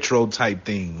Future retro type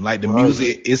thing? Like the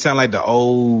music, it sounds like the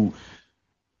old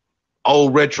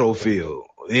retro feel.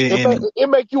 It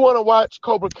make you want to watch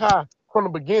Cobra Kai from the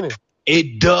beginning.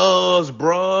 It does,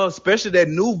 bro. Especially that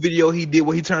new video he did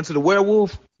where he turned to the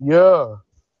werewolf. Yeah.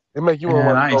 It make you want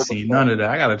to watch I ain't seen none of that.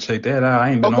 I gotta check that out.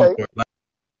 I ain't been on for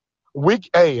it.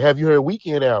 Hey, have you heard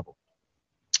Weeknd album?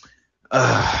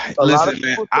 Listen,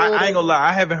 man, I ain't gonna lie.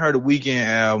 I haven't heard a Weeknd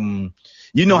album.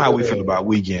 You know how we feel about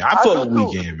Weeknd. I fuck with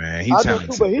Weeknd, man. He's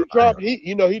talented. But he dropped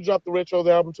the Retros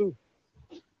album too.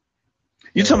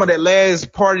 You talking about that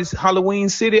last party Halloween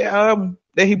City album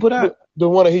that he put out? The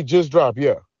one that he just dropped,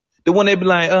 yeah. The one they be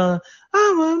like, I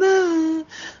wanna,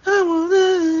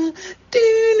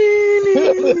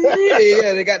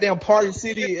 yeah, they got damn Party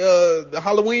City, the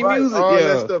Halloween music, all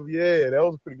that stuff, yeah, that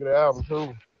was a pretty good album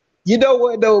too. You know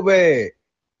what though, man?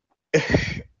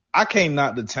 I can't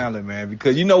knock the talent, man,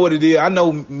 because you know what it is. I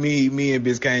know me and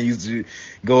Biscayne used to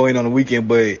go in on the weekend,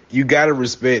 but you gotta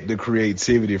respect the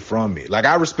creativity from it. Like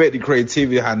I respect the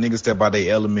creativity, how niggas step out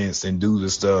their elements and do the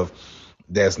stuff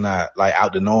that's not like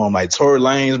out the norm. Like Tory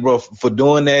Lanez, bro, for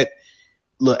doing that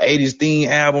little 80s theme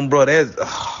album, bro,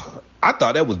 I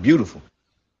thought that was beautiful.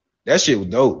 That shit was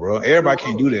dope, bro. Everybody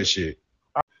can't do that shit.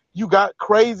 You got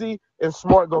crazy and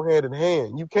smart go hand in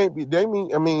hand. You can't be,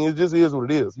 it just is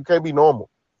what it is. You can't be normal.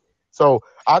 So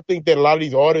I think that a lot of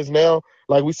these artists now,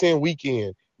 like we seeing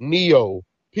Weeknd, Neo,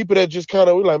 people that just kind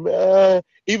of, we're like, man,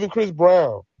 even Chris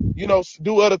Brown,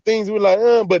 do other things. We're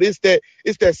like, but it's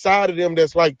that side of them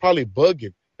that's like probably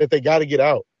bugging that they got to get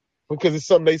out because it's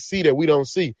something they see that we don't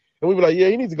see. And we be like, yeah,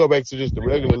 he needs to go back to just the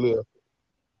regular little,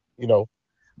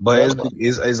 But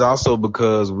it's also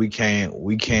because we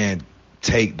can't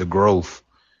take the growth.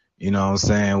 You know what I'm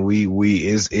saying?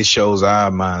 It shows our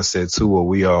mindset too, what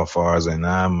we are as far as in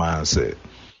our mindset.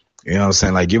 You know what I'm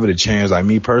saying? Like give it a chance. Like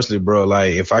me personally, bro,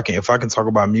 like if I can talk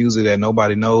about music that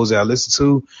nobody knows that I listen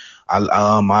to,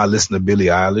 I listen to Billie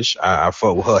Eilish. I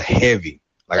fuck with her heavy.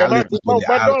 Like I listen to Billie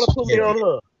Eilish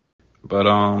heavy.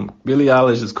 But Billie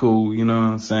Eilish is cool, you know what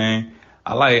I'm saying?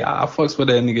 I fucks with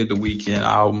that nigga The Weeknd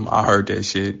album. I heard that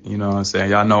shit, you know what I'm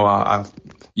saying? Y'all know I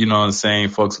you know what I'm saying,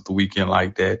 fucks with The Weeknd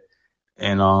like that.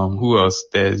 And who else?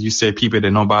 That you said people that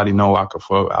nobody know I could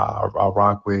fuck, I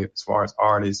rock with as far as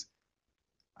artists.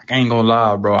 I ain't gonna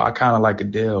lie, bro. I kind of like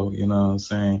Adele. You know what I'm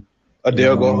saying?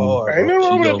 Adele go hard. Ain't nothing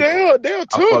wrong with Adele. Adele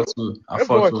too. I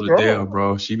fucks with Adele,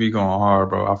 bro. She be going hard,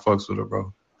 bro. I fucks with her,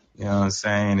 bro. You know what I'm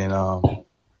saying? And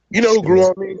you know who grew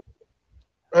on me?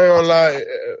 I ain't gonna lie.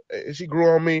 She grew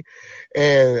on me,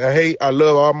 and I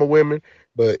love all my women.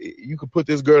 But you could put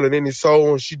this girl in any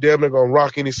soul, and she damn near gonna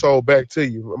rock any soul back to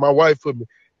you. My wife put me.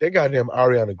 They got them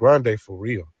Ariana Grande for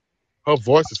real. Her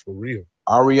voice is for real.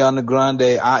 Ariana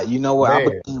Grande, you know what?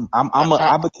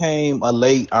 I became a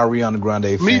late Ariana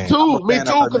Grande fan. Me too,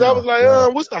 because I was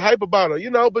like, what's the hype about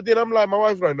her? But then I'm like, my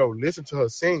wife's like, no, listen to her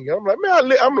sing. I'm like,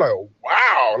 man, I'm like,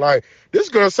 wow, like this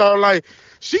girl sound like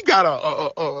she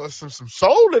got some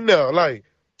soul in there, like.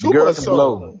 The girl can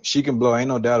blow. She can blow. Ain't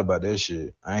no doubt about that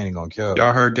shit. I ain't gonna care.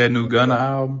 Y'all heard that new Gunna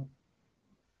album?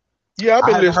 Yeah,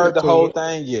 I haven't heard the whole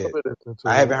thing yet.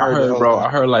 I haven't heard, bro. I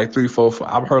heard like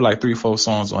 3-4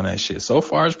 songs on that shit. So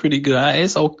far, it's pretty good.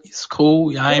 It's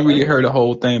cool. I ain't really heard the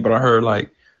whole thing, but I heard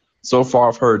like so far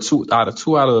I've heard two out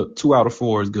of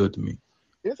 4 is good to me.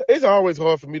 It's always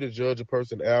hard for me to judge a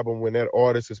person's album when that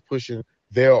artist is pushing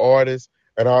their artist.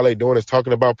 And all they doing is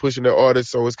talking about pushing their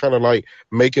artists, so it's kind of like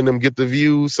making them get the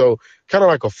views. So kind of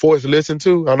like a forced listen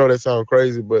to. I know that sounds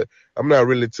crazy, but I'm not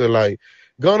really to like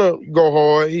Gunna go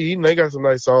hard. He got some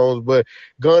nice songs, but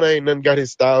Gunna ain't nothing got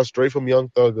his style straight from Young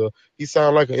Thugger. He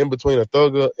sound like an in between a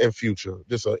Thugger and Future,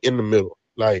 just in the middle.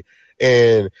 Like,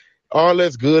 and all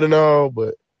that's good and all,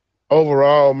 but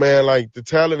overall, man, like the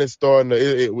talent is starting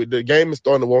to. The game is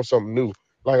starting to want something new.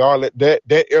 Like all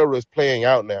that era is playing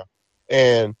out now,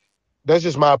 and. That's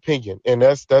just my opinion, and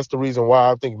that's the reason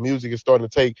why I think music is starting to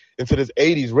take into this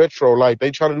 80s retro. Like, they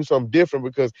trying to do something different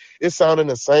because it's sounding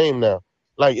the same now.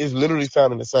 Like, it's literally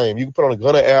sounding the same. You can put on a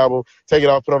Gunna album, take it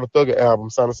off, put on a Thugger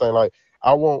album, sound the same. Like,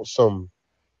 I want something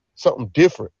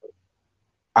different.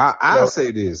 I'll say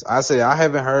this. I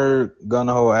haven't heard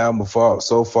Gunna whole album before.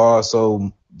 So far,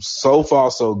 so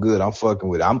good. I'm fucking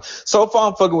with it. I'm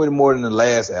fucking with it more than the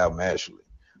last album, actually.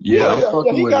 Yeah, I'm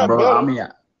fucking with it, bro. Better. I mean,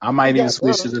 I might even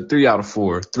switch to 3 out of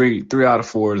 4. 3 out of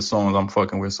 4 of the songs I'm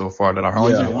fucking with so far that I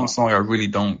heard. Only one song I really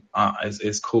don't.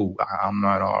 It's cool. I'm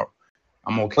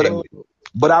okay with it.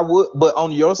 But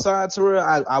on your side,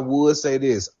 Terrell, I would say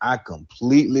this. I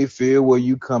completely feel where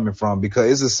you coming from because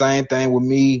it's the same thing with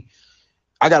me.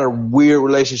 I got a weird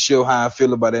relationship how I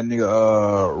feel about that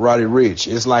nigga Roddy Ricch.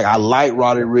 It's like I like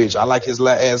Roddy Ricch. I like his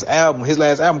last album. His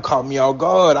last album caught me off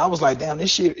guard. I was like, damn, this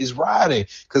shit is Roddy.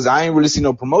 Cause I ain't really seen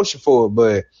no promotion for it,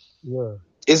 but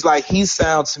it's like he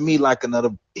sounded to me like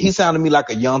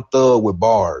a Young Thug with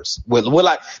bars. With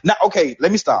like okay,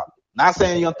 let me stop. Not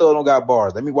saying Young Thug don't got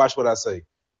bars. Let me watch what I say.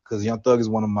 Cause Young Thug is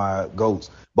one of my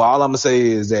goats. But all I'm gonna say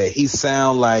is that he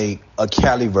sound like a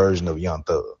Cali version of Young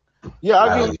Thug. Yeah, I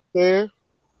get what you're saying.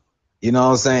 You know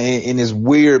what I'm saying? And it's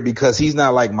weird because he's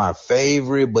not like my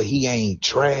favorite, but he ain't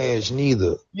trash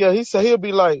neither. Yeah, he said he'll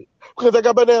be like, because I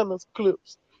got bananas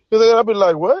clips. I'll be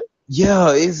like, what?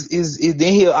 Yeah,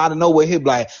 then he'll out of nowhere he'll be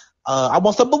like, I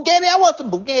want some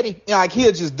Bugatti. You know, like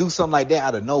he'll just do something like that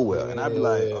out of nowhere. And I'd be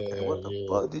like, okay, what the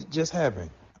fuck did just happen?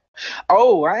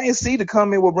 Oh, I ain't see the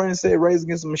comment where Brandon said Rage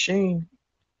Against the Machine.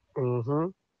 Mm-hmm.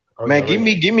 Okay, man,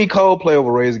 give me Coldplay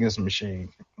over Rage Against the Machine.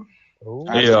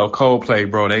 Yeah, Coldplay,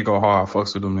 bro. They go hard.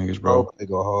 Fucks with them niggas, bro. They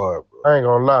go hard, bro. I ain't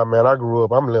gonna lie, man. I grew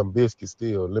up. I'm Limp Bizkit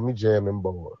still. Let me jam them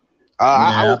boys.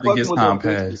 I think it's time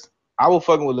passed. I was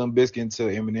fucking with Limp Bizkit until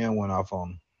Eminem went off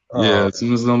on him. Yeah, as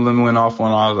soon as Limp went off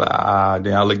on him, I was like,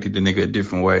 then I looked at the nigga a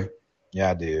different way. Yeah,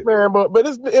 I did. Man, but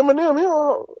it's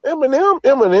Eminem.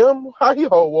 Eminem, how he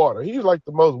hold water? He's like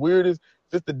the most weirdest,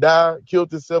 just to die,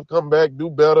 killed himself, come back, do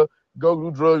better, go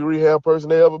do drug rehab person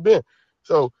they ever been.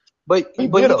 So, but he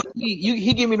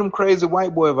give me them crazy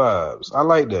white boy vibes. I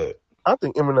like that. I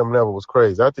think Eminem never was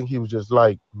crazy. I think he was just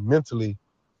like mentally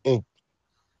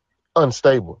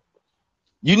unstable.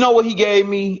 You know what he gave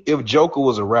me? If Joker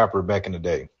was a rapper back in the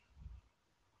day.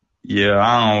 Yeah,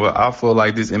 I feel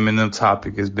like this Eminem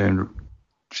topic has been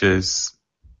just.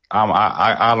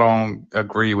 I don't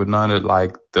agree with none of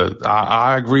like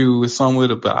I agree with some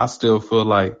with it, but I still feel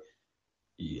like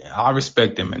I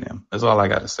respect Eminem. That's all I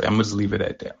gotta say. I'm gonna just leave it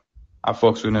at that. I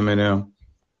fucks with Eminem.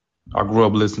 I grew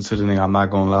up listening to the nigga. I'm not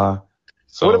gonna lie.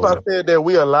 So what if I said that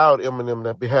we allowed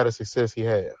Eminem to have the success he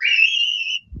had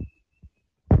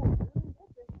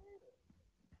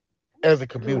as a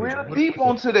community? Real deep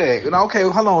onto that. Okay,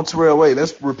 hold on, Terrell. Wait,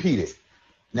 let's repeat it.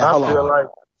 Now,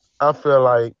 I feel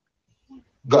like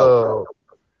the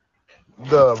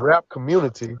rap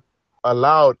community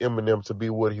allowed Eminem to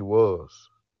be what he was.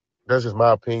 That's just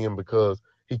my opinion because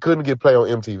he couldn't get play on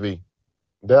MTV.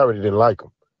 They already didn't like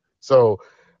him. So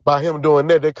by him doing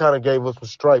that, they kind of gave us some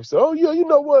stripes. Oh, yeah, you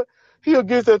know what? He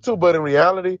against that too. But in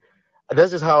reality,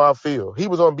 that's just how I feel. He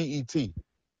was on BET.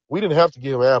 We didn't have to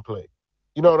give him airplay.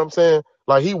 You know what I'm saying?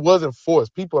 Like, he wasn't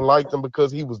forced. People liked him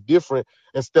because he was different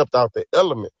and stepped out the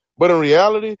element. But in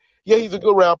reality, yeah, he's a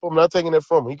good rapper. I'm not taking that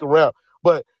from him. He can rap.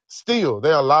 But still,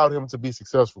 they allowed him to be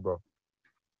successful, bro.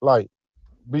 Like,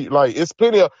 it's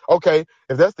plenty of, okay,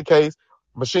 if that's the case,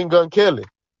 Machine Gun Kelly,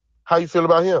 how you feel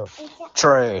about him?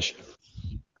 Trash.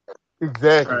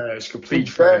 Exactly. Trash, complete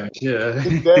trash. Yeah.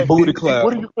 Exactly. Booty clap.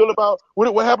 What do you feel about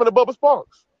what happened to Bubba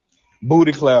Sparks?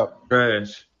 Booty clap.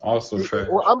 Trash. Also trash.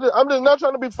 Well, I'm just not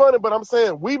trying to be funny, but I'm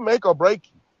saying we make or break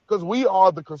you because we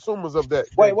are the consumers of that.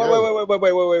 Wait,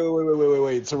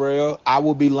 Terrell. I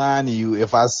will be lying to you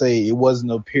if I say it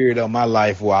wasn't a period of my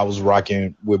life where I was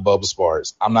rocking with Bubba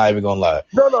Sparks. I'm not even gonna lie.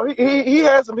 No, he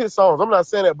has some hit songs. I'm not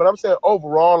saying that, but I'm saying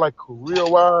overall, like career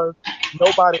wise,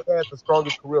 nobody has the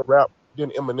strongest career rap than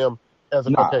Eminem as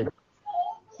a Caucasian.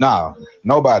 Nah,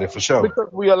 nobody for sure. Because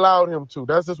we allowed him to.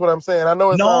 That's just what I'm saying. I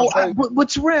know it's but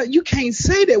Terrell, you can't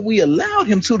say that we allowed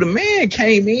him to. The man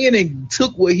came in and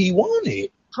took what he wanted.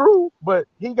 True, but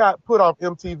he got put off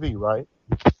MTV, right?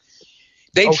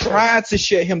 They tried to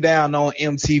shut him down on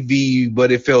MTV,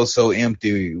 but it felt so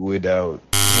empty without him.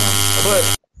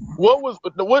 But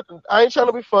what I ain't trying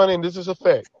to be funny, and this is a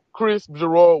fact. Chris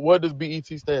Gerard, what does BET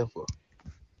stand for?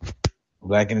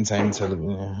 Black Entertainment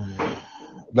Television.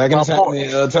 Black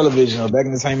Entertainment Television or Black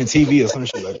Entertainment TV or some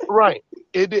shit like that. Right.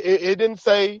 It didn't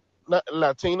say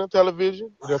Latina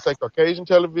television. It didn't say Caucasian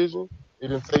television. It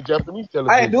didn't say Japanese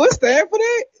television. Hey, do it stand for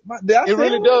that? It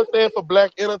really does stand for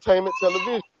Black Entertainment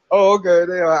Television. Oh,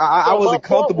 okay. I wasn't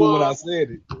comfortable when I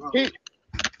said it.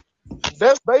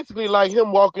 That's basically like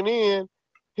him walking in.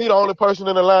 He the only person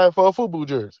in the line for a FUBU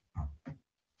jersey.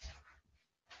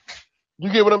 You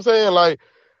get what I'm saying? Like,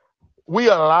 we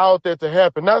allowed that to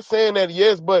happen. Not saying that,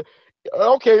 yes, but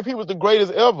okay, if he was the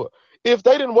greatest ever. If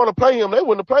they didn't want to play him, they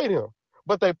wouldn't have played him.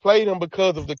 But they played him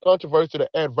because of the controversy, the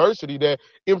adversity that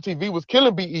MTV was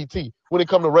killing BET when it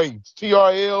come to ratings.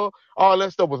 TRL, all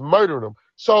that stuff was murdering them.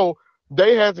 So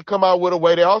they had to come out with a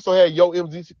way. They also had Yo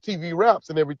MTV raps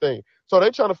and everything. So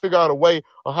they're trying to figure out a way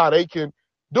on how they can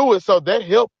do it. So that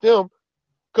helped them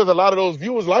because a lot of those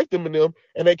viewers liked Eminem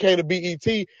and they came to BET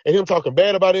and him talking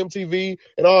bad about MTV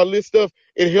and all this stuff.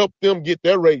 It helped them get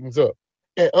their ratings up.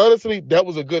 And honestly, that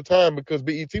was a good time because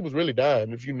BET was really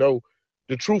dying. If you know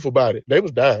the truth about it, they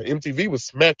was dying. MTV was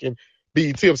smacking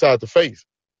BET upside the face.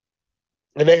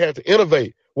 And they had to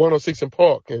innovate 106 and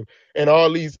Park and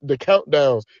all these, the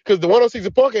countdowns. Because the 106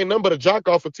 and Park ain't nothing but a jock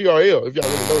off of TRL, if y'all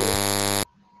really know that.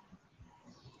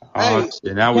 Oh,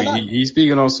 shit. Now he's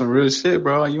speaking on some real shit,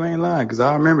 bro. You ain't lying. Because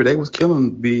I remember they was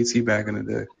killing BET back in the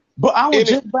day. But I was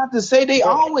just about to say they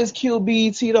always kill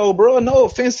BET though, bro. No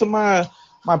offense to my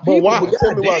people. Why? But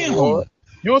Tell me why, Lord.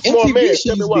 You're a smart MTV man.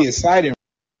 Tell me why. Be exciting.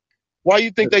 Why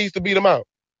you think they used to beat them out?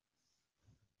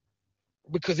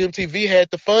 Because MTV had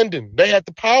the funding. They had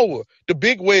the power. The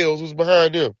big whales was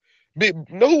behind them.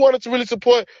 Who wanted to really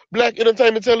support black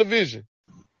entertainment television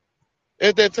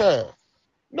at that time?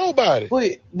 Nobody.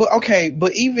 But okay,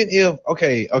 but even if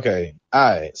okay, all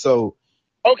right, so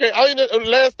okay,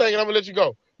 last thing, and I'm gonna let you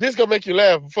go. This gonna make you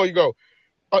laugh before you go.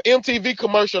 An MTV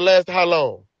commercial lasted how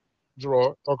long,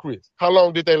 Gerard or Chris? How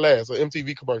long did they last? An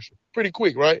MTV commercial? Pretty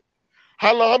quick, right?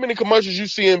 How many commercials you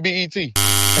see in BET?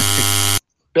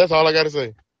 That's all I gotta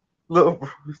say. Look,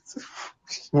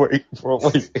 wait.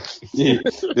 Yeah,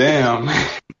 damn.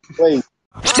 Wait.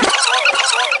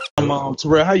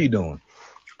 Terrell, how you doing?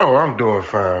 Oh, I'm doing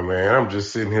fine, man. I'm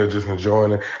just sitting here just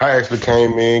enjoying it. I actually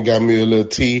came in, got me a little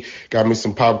tea, got me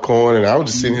some popcorn, and I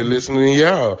was just sitting here listening to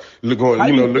y'all. Looking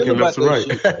left to right.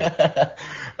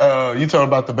 You talking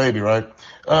about the baby, right?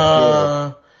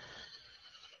 Yeah.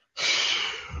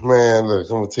 Man, look,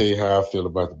 I'm gonna tell you how I feel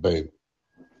about the baby.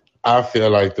 I feel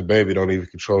like the baby don't even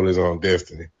control his own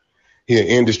destiny. He an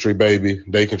industry baby.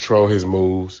 They control his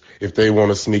moves. If they want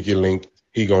a sneaky link,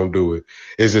 he gonna do it.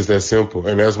 It's just that simple.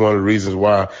 And that's one of the reasons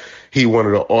why he one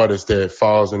of the artists that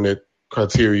falls in that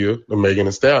criteria of Megan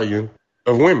Thee Stallion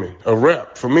of women, of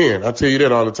rap for men. I tell you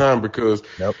that all the time because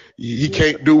he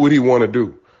can't do what he want to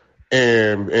do.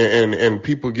 And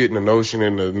people getting the notion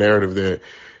and the narrative that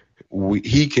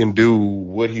he can do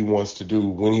what he wants to do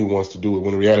when he wants to do it,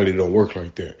 when in reality it don't work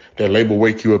like that. That label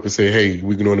wake you up and say, hey,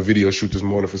 we can do a video shoot this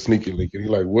morning for Sneaky Link. And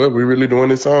he's like, what? We really doing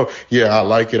this song? Yeah, I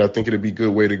like it. I think it'd be a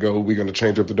good way to go. We're going to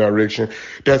change up the direction.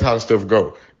 That's how stuff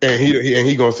go. And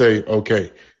he going to say,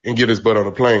 okay, and get his butt on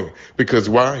a plane. Because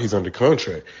why? He's under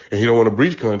contract. And he don't want to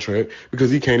breach contract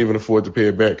because he can't even afford to pay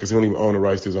it back because he don't even own the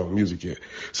rights to his own music yet.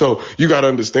 So you got to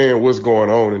understand what's going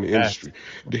on in the industry.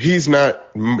 He's not,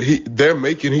 he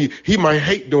might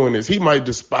hate doing this. He might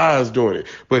despise doing it,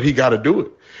 but he got to do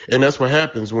it. And that's what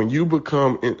happens when you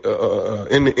become in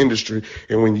the industry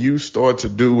and when you start to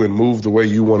do and move the way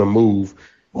you want to move,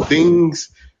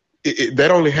 things, that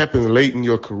only happens late in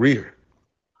your career.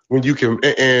 When you can,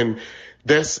 and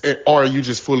or are you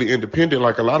just fully independent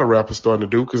like a lot of rappers starting to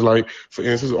do? Because like, for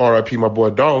instance, R.I.P. my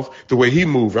boy Dolph, the way he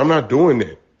moved, I'm not doing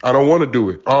that. I don't want to do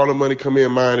it. All the money come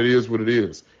in mine, it is what it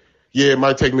is. Yeah, it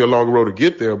might take me a longer road to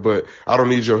get there, but I don't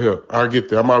need your help. I'll get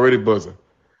there. I'm already buzzing.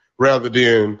 Rather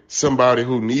than somebody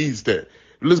who needs that.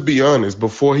 Let's be honest,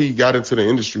 before he got into the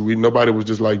industry, nobody was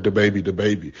just like the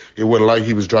baby. It wasn't like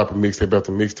he was dropping mixtape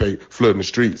after mixtape, flooding the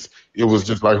streets. It was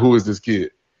just like, who is this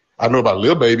kid? I know about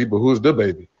Lil Baby, but who's the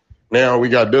baby? Now we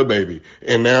got the baby.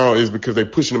 And now it's because they're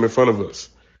pushing them in front of us.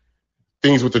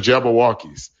 Things with the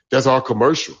Jabberwockies. That's all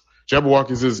commercial.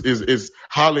 Jabberwockies is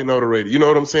highly notoriated. You know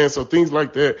what I'm saying? So things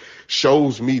like that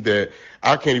shows me that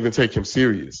I can't even take him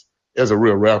serious as a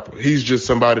real rapper. He's just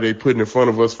somebody they putting in front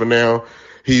of us for now.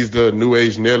 He's the new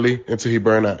age Nelly until he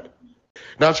burn out.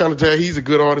 Not trying to tell you he's a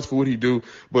good artist for what he do,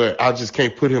 but I just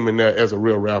can't put him in there as a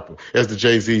real rapper, as the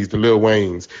Jay-Z's, the Lil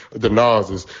Waynes, the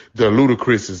Nas's, the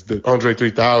Ludacris's, the Andre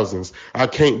 3000s. I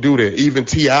can't do that. Even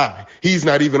T.I. He's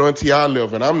not even on T.I.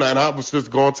 level. And I was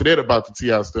just going to that about the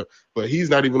T.I. stuff, but he's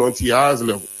not even on T.I.'s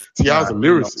level. T.I.'s a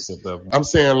lyricist. I'm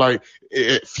saying like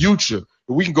Future.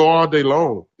 We can go all day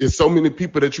long. There's so many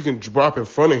people that you can drop in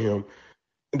front of him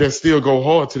that still go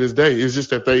hard to this day. It's just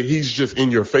that he's just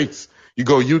in your face. You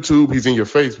go YouTube, he's in your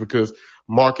face because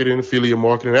marketing, affiliate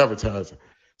marketing, advertising.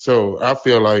 So I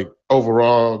feel like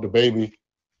overall, the baby,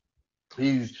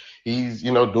 he's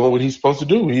doing what he's supposed to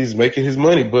do. He's making his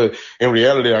money, but in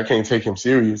reality, I can't take him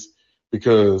serious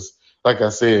because, like I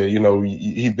said,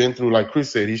 he's been through, like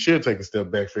Chris said, he should take a step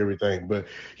back for everything. But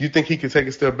you think he can take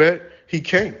a step back? He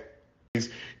can't.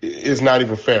 It's not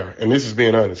even fair, and this is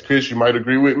being honest. Chris, you might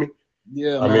agree with me.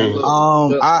 Yeah, I man. mean,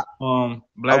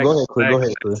 Black, go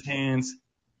ahead, Chris. Hands.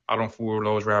 I don't fool with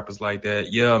those rappers like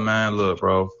that. Yeah, man. Look,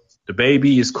 bro, the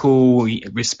baby is cool.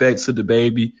 Respect to the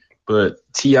baby, but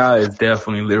T.I. is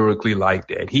definitely lyrically like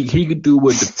that. He could do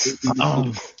what the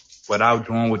baby do without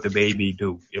doing what the baby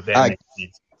do. If that makes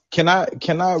sense.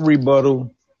 Can I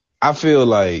rebuttal? I feel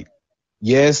like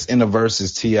yes, in the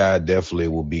verses, T.I. definitely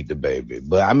will beat the baby,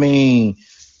 but I mean,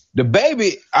 The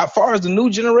baby, as far as the new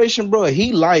generation, bro,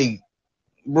 he like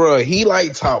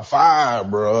top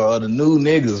 5, bro. The new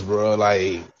niggas, bro.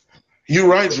 Like, you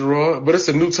right, Gerard, but it's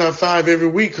a new top 5 every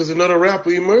week because another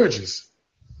rapper emerges.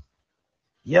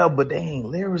 Yeah, but they ain't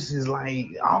lyricists. Like,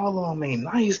 all of them ain't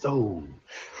nice though.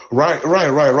 Right.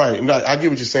 No, I get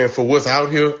what you're saying. For what's out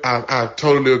here, I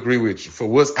totally agree with you. For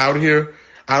what's out here,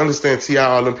 I understand T.I.,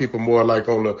 all them people more like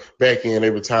on the back end, they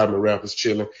retirement rappers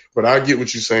chilling. But I get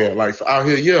what you're saying. Like, for out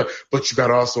here, yeah. But you got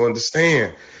to also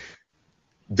understand,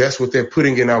 that's what they're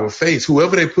putting in our face.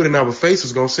 Whoever they put in our face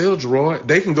is going to sell, Gerard.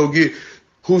 They can go get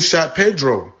Who Shot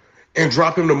Pedro and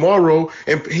drop him tomorrow,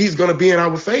 and he's going to be in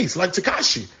our face, like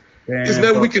Tekashi. There's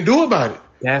nothing we can do about it.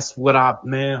 That's what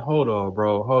hold on,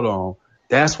 bro. Hold on.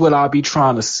 That's what I'll be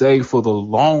trying to say for the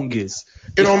longest.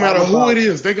 It don't matter who it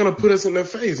is. They're going to put us in their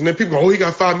face. And then people go, he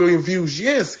got 5 million views.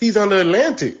 Yes, he's on the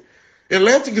Atlantic.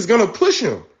 Atlantic is going to push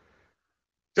him.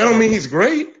 That don't mean he's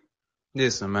great.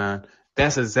 Listen, man.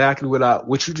 That's exactly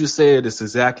what you just said. Is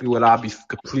exactly what I'll be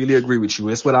completely agree with you.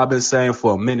 It's what I've been saying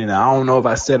for a minute now. I don't know if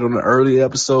I said it on the early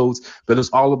episodes, but it's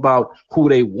all about who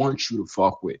they want you to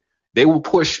fuck with. They will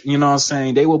push, you know what I'm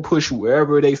saying? They will push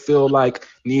wherever they feel like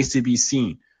needs to be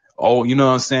seen. Oh, you know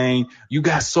what I'm saying? You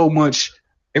got so much.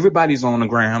 Everybody's on the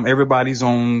gram. Everybody's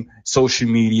on social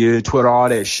media, Twitter, all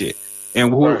that shit. And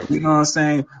you know what I'm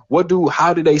saying?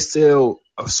 How do they sell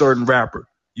a certain rapper?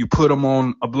 You put them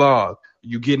on a blog.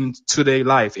 You get into their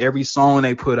life. Every song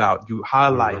they put out, you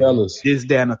highlight this,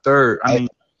 that, and the third.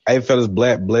 Hey, fellas,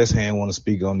 Black Bless Hand want to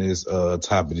speak on this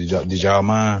topic. Did y'all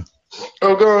mind?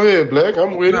 Oh, go ahead, Black.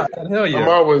 I'm with it. Hell yeah. I'm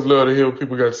always love to hear what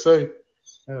people got to say.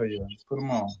 Hell yeah. Let's put them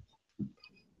on.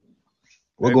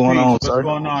 What's going on, sir? What's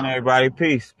going on, everybody?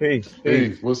 Peace.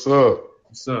 What's up?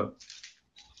 So,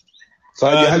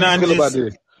 how you feel about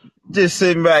this? Just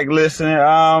sitting back listening.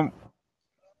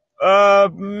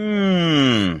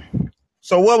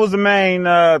 So what was the main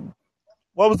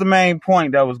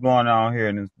point that was going on here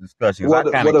in this discussion? I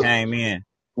kind of came in.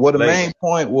 Well, the main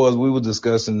point was we were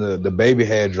discussing the baby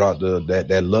had dropped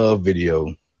that love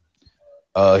video.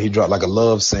 He dropped like a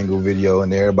love single video,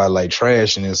 and everybody like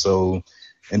trashing it. So,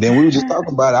 and then we were just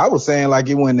talking about it. I was saying like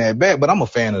it wasn't that bad, but I'm a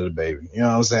fan of the baby. You know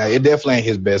what I'm saying? It definitely ain't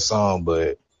his best song,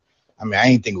 but I mean I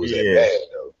ain't think it was that bad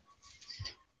though.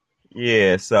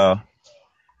 Yeah. So,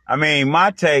 I mean,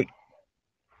 my take,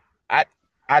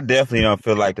 I definitely don't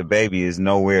feel like the baby is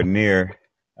nowhere near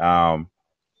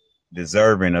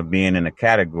deserving of being in a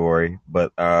category.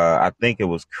 But I think it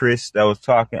was Chris that was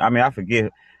talking. I mean, I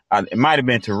forget. It might have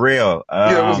been Terrell.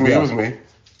 It was me.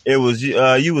 It was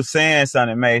you was saying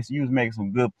something, Mace. You was making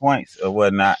some good points or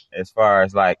whatnot as far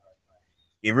as like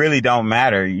it really don't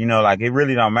matter. You know, like it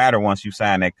really don't matter once you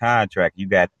sign that contract. You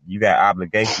got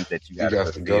obligations that you got to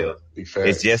fulfill.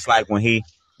 It's just like when he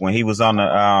was on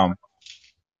the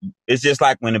it's just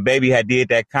like when the baby had did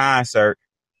that concert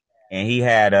and he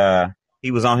had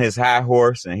he was on his high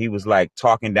horse and he was like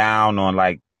talking down on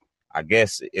like I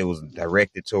guess it was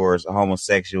directed towards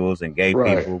homosexuals and gay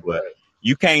people, but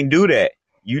you can't do that.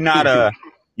 You're not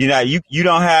you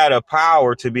don't have the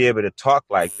power to be able to talk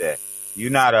like that.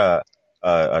 You're not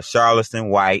a Charleston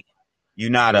White.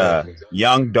 You're not a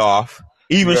Young Dolph.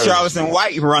 Even Charleston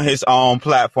White run his own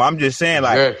platform. I'm just saying,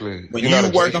 like, when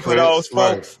you're working for those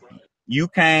folks, you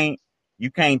can't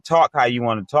talk how you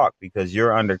want to talk because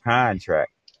you're under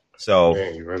contract. So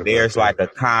there's like a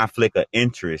conflict of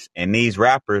interest. And these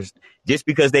rappers, just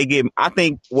because they get, I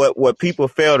think what people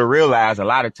fail to realize a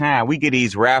lot of time, we get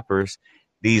these rappers,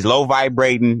 these low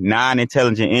vibrating,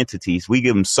 non-intelligent entities. We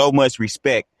give them so much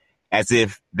respect as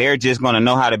if they're just going to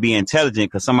know how to be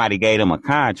intelligent because somebody gave them a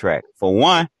contract. For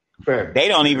one, they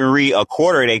don't even read a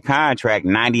quarter of their contract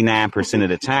 99% of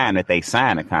the time that they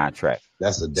sign a contract.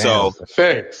 That's a damn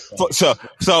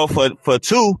So for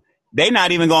two, they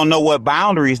not even gonna know what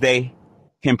boundaries they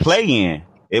can play in.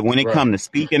 When it come to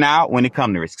speaking out, when it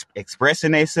come to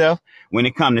expressing themselves, when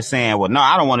it come to saying, well, no,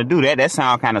 I don't want to do that. That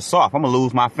sounds kind of soft. I'm gonna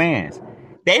lose my fans.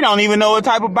 They don't even know what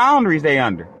type of boundaries they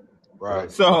under.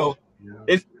 Right. So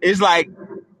it's like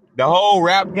the whole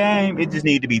rap game. It just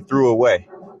need to be threw away.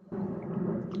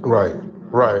 Right.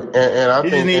 And I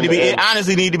think it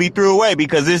honestly need to be threw away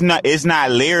because it's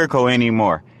not lyrical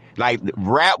anymore. Like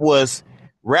rap was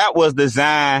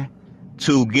designed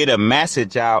to get a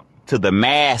message out to the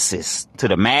masses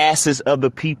of the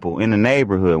people in the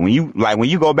neighborhood. When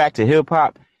you go back to hip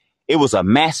hop, it was a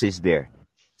message there.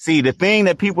 See, the thing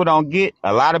that people don't get,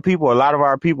 a lot of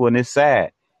our people in this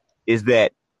side, is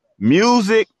that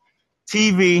music,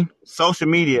 TV, social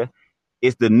media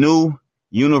is the new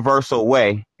universal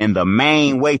way and the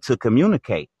main way to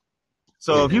communicate.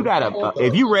 So if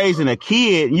you raising a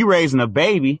kid, you raising a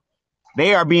baby,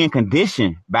 they are being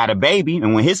conditioned by the baby.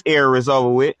 And when his era is over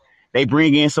with, they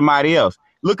bring in somebody else.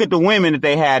 Look at the women that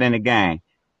they had in the game.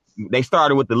 They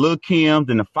started with the Lil' Kims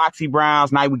and the Foxy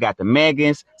Browns. Now we got the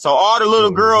Megans. So all the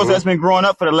little girls that's been growing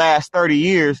up for the last 30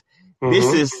 years,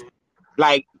 this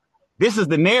is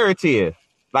the narrative.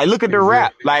 Like, look at the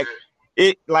rap.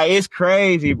 It's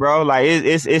crazy, bro. Like,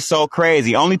 it's so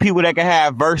crazy. Only people that can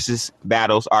have versus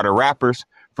battles are the rappers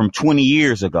from 20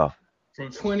 years ago.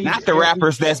 Not the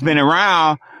rappers that's been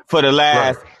around for the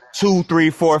last 2, 3,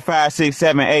 4, 5, 6,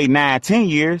 7, 8, 9, 10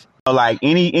 years. Like,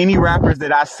 any rappers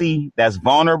that I see that's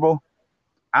vulnerable,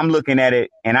 I'm looking at it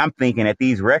and I'm thinking that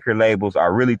these record labels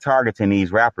are really targeting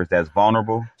these rappers that's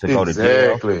vulnerable to go to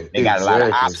jail. They got a lot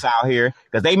of ops out here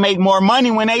because they make more money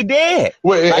when they dead.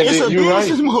 Well, like, it's a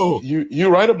business move.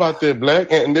 You're right about that,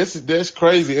 Black, and that's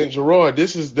crazy. And Gerard,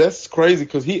 that's crazy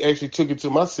because he actually took it to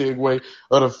my segue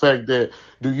of the fact that,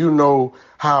 do you know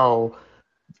how?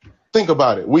 Think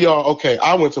about it. We are okay.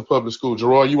 I went to public school.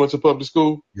 Gerard, you went to public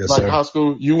school, sir. High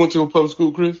school. You went to a public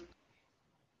school, Chris?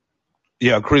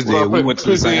 Yeah, Chris did. We went to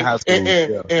the same high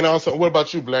school. And also, what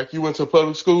about you, Black? You went to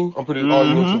public school? I'm pretty all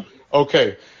you went to.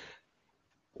 Okay.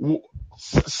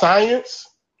 Science,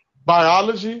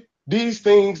 biology, these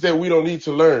things that we don't need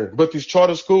to learn. But these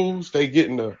charter schools, they get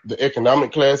in the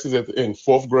economic classes in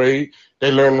 4th grade.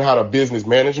 They learn how to business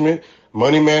management,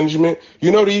 money management.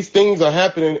 You know, these things are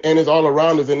happening and it's all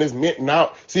around us and it's meant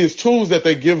now. See, it's tools that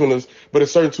they're giving us, but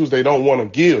it's certain tools they don't want to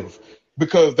give.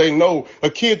 Because they know a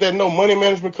kid that know money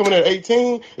management coming at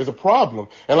 18 is a problem.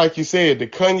 And like you said, the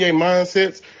Kanye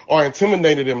mindsets are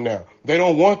intimidating them now. They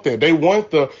don't want that. They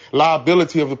want the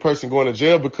liability of the person going to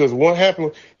jail because what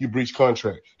happened, you breach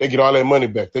contract. They get all that money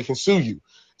back. They can sue you.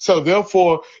 So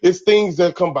therefore, it's things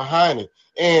that come behind it.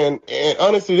 And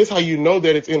honestly, this is how you know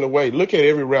that it's in the way. Look at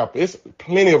every rapper. It's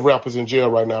plenty of rappers in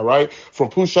jail right now, right? From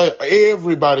Pusha,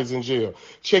 everybody's in jail.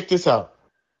 Check this out.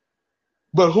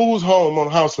 But who's home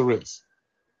on house arrest?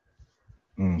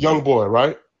 Young boy,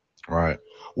 right? Right.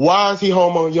 Why is he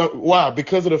home on why?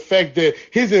 Because of the fact that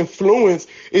his influence,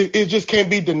 it just can't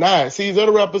be denied. See, these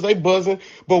other rappers, they buzzing,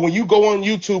 but when you go on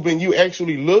YouTube and you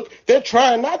actually look, they're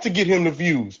trying not to get him the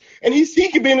views. And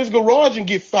he could be in his garage and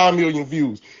get 5 million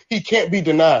views. He can't be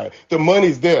denied. The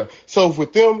money's there. So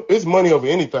with them, it's money over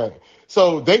anything.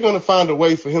 So they're going to find a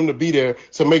way for him to be there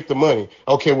to make the money.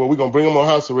 Okay, well, we're going to bring him on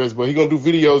house arrest, but he's going to do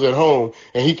videos at home,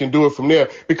 and he can do it from there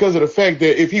because of the fact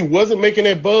that if he wasn't making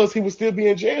that buzz, he would still be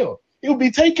in jail. He would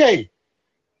be TK.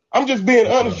 I'm just being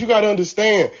honest. You got to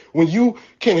understand, when you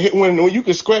can hit, when you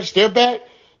can scratch their back,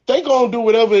 they going to do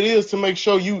whatever it is to make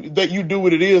sure that you do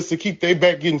what it is to keep their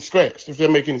back getting scratched, if that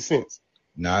make any sense.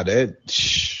 Nah, but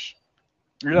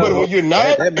when you're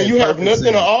not and you have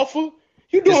nothing to offer,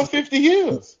 you're doing 50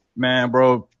 years. Man,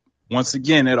 bro, once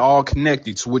again, it all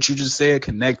connected to what you just said,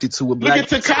 connected to a Black.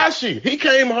 Look at Tekashi. He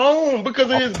came home because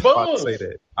of his buzz.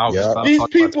 These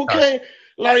people came,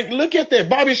 look at that.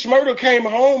 Bobby Shmurda came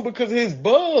home because of his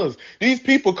buzz. These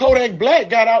people, Kodak Black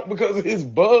got out because of his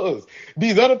buzz.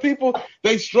 These other people,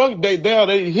 they struck, they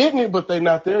hitting it, but they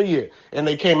not there yet. And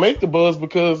they can't make the buzz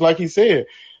because, like he said,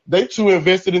 they too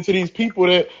invested into these people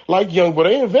that, like Young, but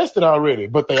they invested already.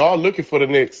 But they are looking for the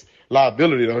next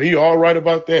liability, though. He all right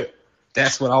about that.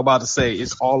 That's what I'm about to say.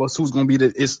 It's all us who's gonna be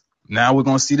now we're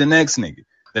gonna see the next nigga,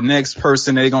 the next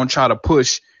person they're gonna try to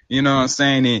push, you know what I'm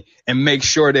saying, and make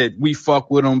sure that we fuck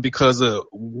with him because of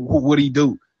what he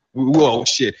do. Whoa,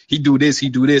 shit, he do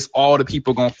this. All the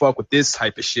people gonna fuck with this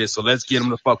type of shit, so let's get him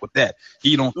to fuck with that.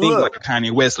 He don't think like a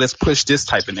Kanye West. Let's push this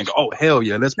type of nigga. Oh hell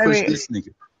yeah, let's push this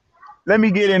nigga. Let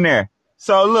me get in there.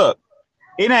 So look,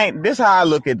 this how I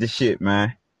look at the shit,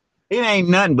 man. It ain't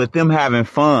nothing but them having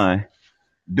fun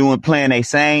playing they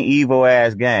same evil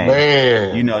ass game.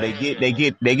 Man. You know, they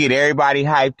get everybody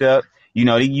hyped up. You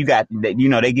know,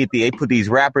 they put these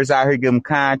rappers out here, give them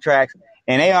contracts,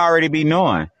 and they already be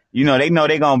knowing. You know,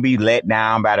 they gonna be let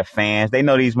down by the fans. They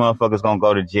know these motherfuckers gonna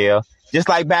go to jail. Just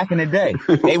like back in the day.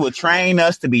 They would train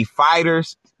us to be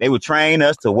fighters. They would train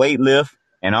us to weight lift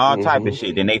and all type of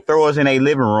shit. Then they throw us in a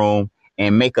living room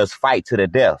and make us fight to the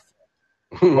death.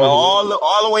 Well,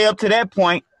 all the way up to that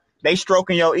point, they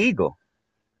stroking your ego.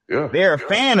 Yeah. They're a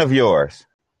fan of yours.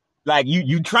 Like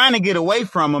you trying to get away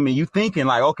from them and you thinking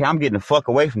like, okay, I'm getting the fuck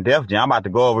away from Def Jam. I'm about to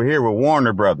go over here with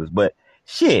Warner Brothers. But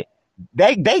shit,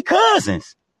 they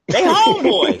cousins. They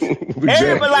homeboys.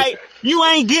 Everybody, like, you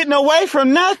ain't getting away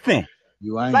from nothing.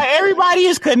 You ain't. Like, everybody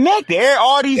is connected.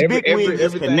 All these big wigs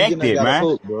is connected, man.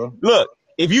 Hook, bro. Look,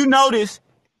 if you notice,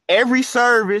 every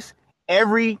service,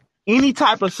 any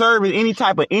type of service, any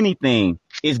type of anything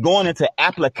is going into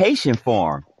application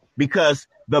form because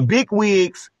the big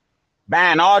wigs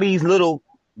buying all these little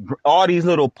all these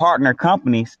little partner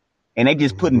companies, and they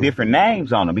just putting different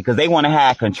names on them because they want to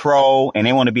have control and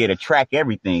they want to be able to track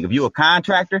everything. If you're a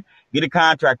contractor, get a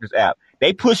contractor's app.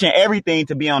 They pushing everything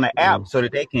to be on the app so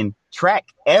that they can track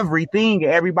everything,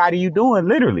 everybody you doing,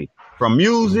 literally. From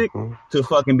music to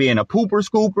fucking being a pooper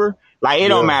scooper. Like, it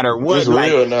don't matter what. It's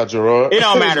real now, Gerard. It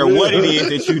don't matter what it is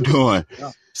that you're doing.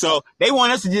 So they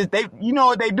want us to you know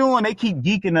what they doing? They keep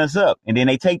geeking us up. And then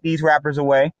they take these rappers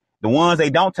away. The ones they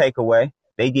don't take away,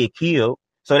 they get killed.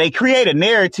 So they create a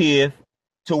narrative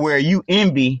to where you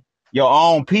envy your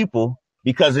own people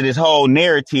because of this whole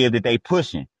narrative that they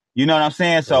pushing. You know what I'm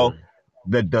saying? So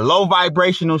the low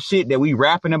vibrational shit that we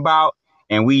rapping about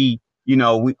and we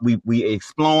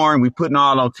exploring, we putting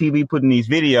all on TV, putting these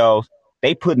videos,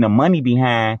 they putting the money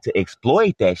behind to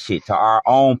exploit that shit to our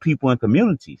own people and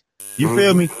communities. You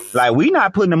feel me? Like, we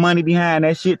not putting the money behind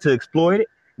that shit to exploit it.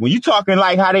 When you talking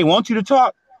like how they want you to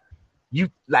talk, you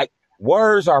like,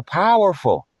 words are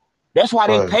powerful. That's why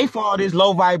they pay for all this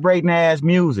low vibrating ass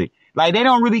music. Like, they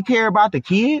don't really care about the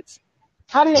kids.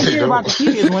 How do they care about the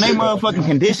kids when they motherfucking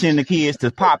condition the kids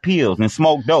to pop pills and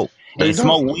smoke dope and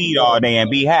smoke weed all day and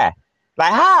be high?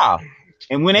 Like, how?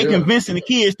 And when they convincing the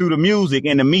kids through the music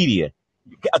and the media,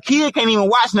 a kid can't even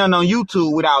watch nothing on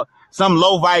YouTube without some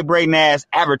low vibrating ass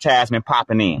advertisement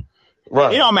popping in.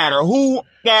 Right. It don't matter who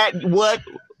got what.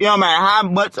 It don't matter how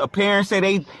much a parent say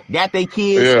they got their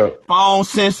kids phone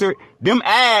censored. Them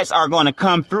ads are going to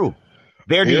come through.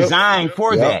 They're designed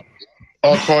for that.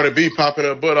 Or Cardi B popping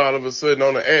her butt all of a sudden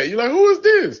on the ad. You're like, who is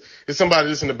this? It's somebody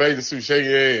just in the bathing suit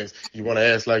shaking your ass. You want to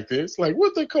ass like this? Like,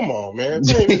 what the? Come on, man.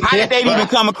 How did they even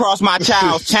come across my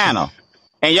child's channel?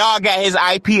 And y'all got his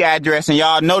IP address and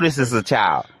y'all know this is a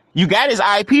child. You got his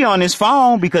IP on his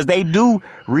phone because they do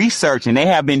research and they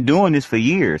have been doing this for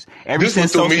years. Ever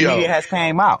since social media has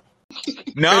came out.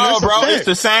 No, bro, it's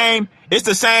the same. It's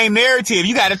the same narrative.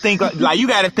 You got to think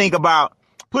about,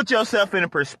 put yourself in a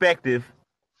perspective.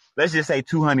 Let's just say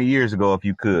 200 years ago, if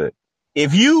you could.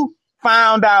 If you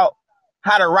found out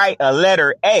how to write a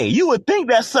letter A, you would think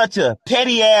that's such a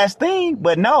petty ass thing,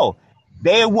 but no,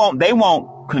 they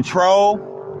want control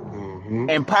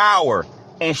and power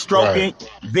and stroking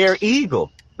their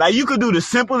ego. Like, you could do the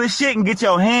simplest shit and get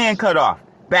your hand cut off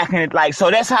back in it. Like,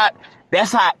 so that's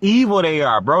how evil they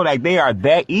are, bro. Like, they are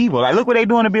that evil. Like, look what they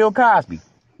doing to Bill Cosby.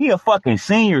 He a fucking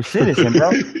senior citizen, bro.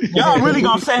 Y'all really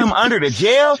gonna set him under the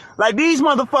jail? Like, these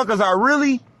motherfuckers are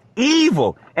really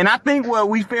evil. And I think what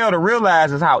we fail to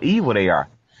realize is how evil they are.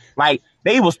 Like,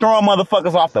 they was throwing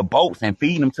motherfuckers off the boats and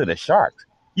feeding them to the sharks.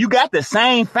 You got the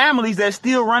same families that's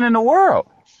still running the world.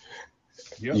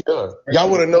 Yeah. Y'all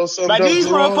want to know something? Like, these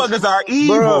motherfuckers are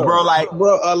evil, bro. Like,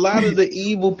 bro, a lot of the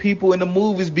evil people in the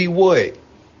movies be what?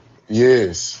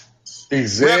 Yes.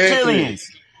 Exactly. Reptilians.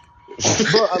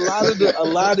 Bro, a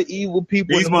lot of evil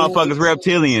people. These motherfuckers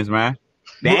reptilians, man.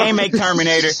 They ain't make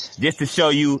Terminator just to show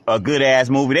you a good ass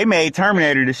movie. They made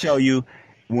Terminator to show you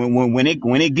when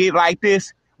it get like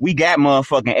this, we got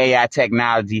motherfucking AI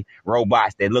technology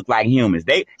robots that look like humans.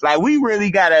 We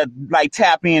really gotta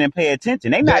tap in and pay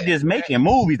attention. They not just making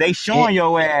movies, they showing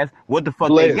your ass what the fuck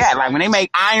they got. Like, when they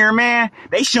make Iron Man,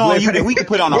 they showing you that we can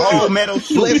put on a whole metal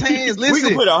suit. We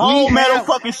can put a whole metal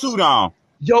fucking suit on.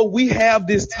 Yo, we have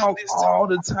this talk all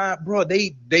the time, bro.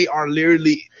 They are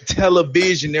literally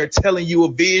television. They're telling you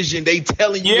a vision. They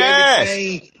telling you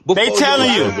everything. They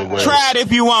telling you, try it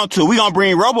if you want to. We gonna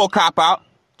bring RoboCop out.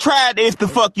 Try it if the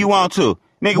fuck you want to.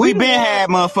 Nigga, we been had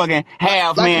motherfucking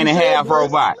half man and half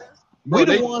robot. We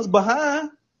the ones behind.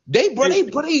 They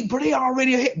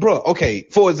already ahead. Bro, okay,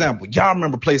 for example, y'all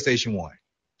remember PlayStation 1?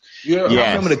 Yeah. Y'all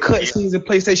remember the cutscenes in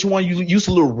PlayStation 1 used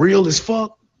to look real as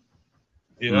fuck?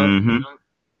 Yeah. Mm-hmm.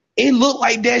 It look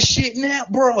like that shit now,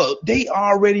 bro. They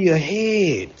already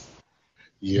ahead.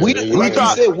 Yeah, we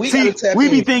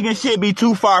be thinking shit be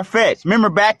too far fetched. Remember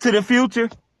Back to the Future?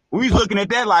 We was looking at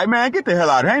that like, man, get the hell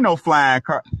out. There ain't no flying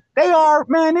car. They are,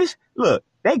 man.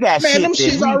 They got shit. Man, them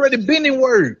shit's already been in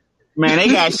word. Man, they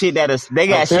got shit that is society.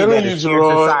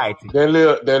 That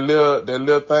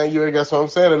little thing you ain't got. So I'm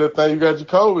saying, that little thing you got your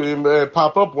COVID and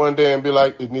pop up one day and be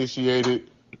like, initiated.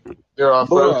 There are I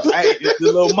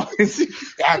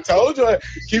told you,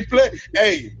 keep playing.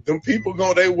 Hey, them people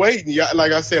they waiting.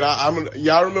 Like I said,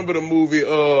 y'all remember the movie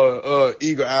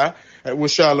Eagle Eye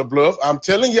with Shia LaBeouf? I'm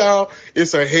telling y'all,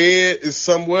 it's a head, it's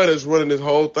somewhere that's running this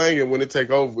whole thing, and when it take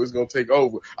over, it's gonna take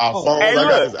over. Our phones, I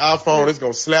got this iPhone, it's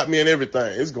gonna slap me and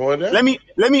everything. It's going down. Let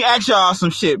me ask y'all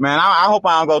some shit, man. I hope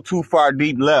I don't go too far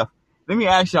deep left. Let me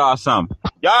ask y'all something.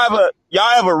 Y'all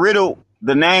ever riddle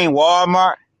the name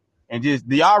Walmart? And just,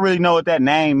 do y'all really know what that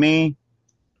name mean?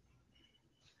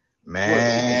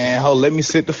 Man, let me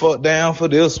sit the fuck down for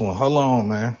this one. Hold on,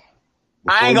 man.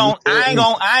 I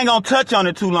ain't gonna touch on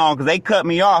it too long because they cut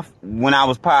me off when I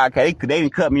was podcast. They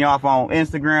didn't cut me off on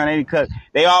Instagram.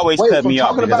 They always cut me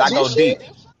off because I go deep.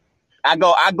 I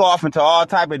go off into all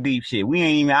type of deep shit.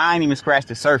 I ain't even scratched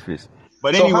the surface.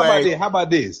 But so anyway, how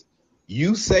about this?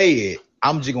 You say it,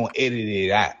 I'm just gonna edit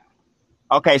it out.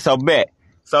 Okay, so bet.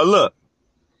 So look,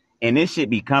 and this shit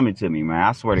be coming to me, man.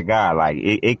 I swear to God, like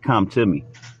it come to me.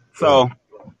 So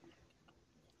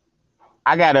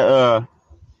I got a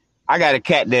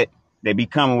cat that be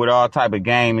coming with all type of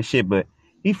game and shit, but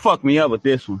he fucked me up with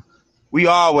this one. We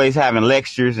always having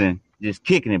lectures and just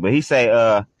kicking it, but he say,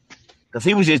 cause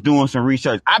he was just doing some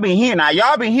research. Y'all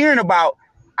been hearing about,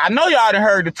 I know y'all done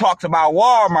heard the talks about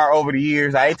Walmart over the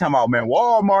years. They talking about, man,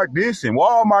 Walmart this and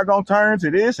Walmart gonna turn to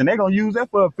this and they gonna use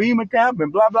that for a FEMA camp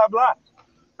and blah, blah, blah.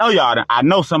 I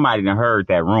know somebody done heard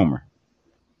that rumor.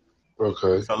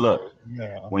 Okay. So look,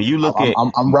 when you look at,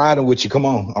 I'm riding with you. Come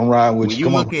on, I'm riding with you.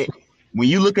 When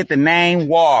you look at the name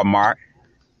Walmart,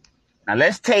 now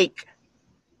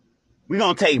we're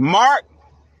gonna take Mart,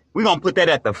 we're gonna put that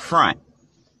at the front.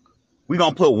 We're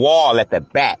gonna put Wall at the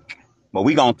back, but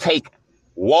we're gonna take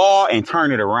Wall and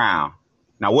turn it around.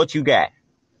 Now what you got?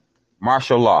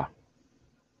 Martial law.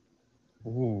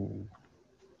 Ooh.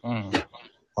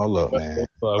 Hold up, man.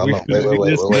 Hold on.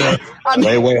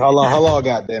 Wait. Hold on,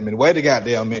 goddamn it. Wait a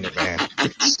goddamn minute, man.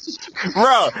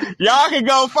 Bro, y'all can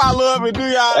go follow up and do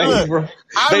y'all look.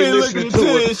 I've been looking into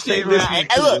this shit, man.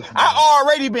 Hey, look, I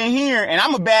already been here, and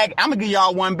I'm gonna give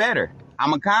y'all one better.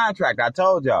 I'm a contractor. I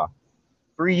told y'all.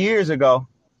 3 years ago,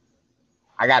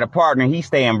 I got a partner. He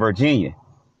stay in Virginia.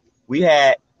 We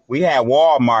had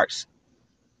Walmart's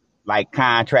like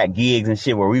contract gigs and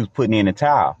shit where we was putting in the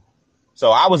tile. So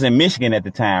I was in Michigan at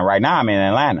the time. Right now I'm in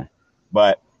Atlanta.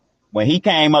 But when he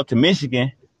came up to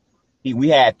Michigan, we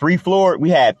had 3 floors.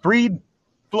 We had 3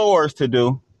 floors to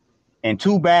do and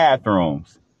 2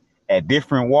 bathrooms at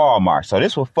different Walmarts. So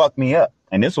this will fuck me up.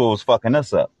 And this was fucking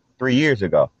us up 3 years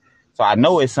ago. So I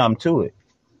know it's something to it.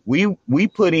 We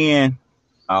put in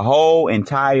a whole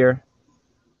entire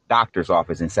doctor's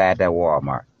office inside that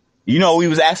Walmart. We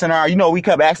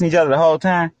kept asking each other the whole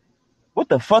time, what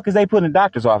the fuck is they putting a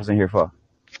doctor's office in here for?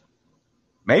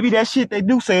 Maybe that shit they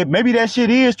do say, maybe that shit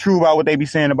is true about what they be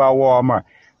saying about Walmart.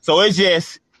 So it's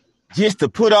just to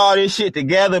put all this shit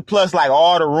together, plus like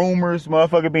all the rumors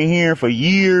motherfucker been hearing for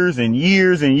years and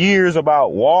years and years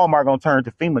about Walmart gonna turn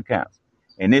to FEMA camps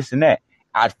and this and that.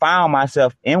 I found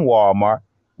myself in Walmart.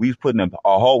 We put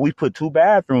 2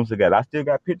 bathrooms together. I still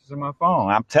got pictures on my phone.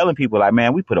 I'm telling people like,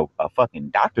 man, we put a fucking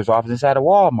doctor's office inside of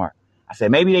Walmart. I said,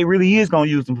 maybe they really is going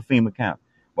to use them for FEMA camp.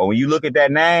 But when you look at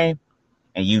that name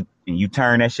and you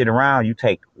turn that shit around, you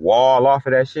take Wall off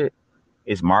of that shit,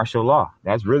 it's martial law.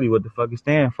 That's really what the fuck it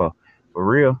stands for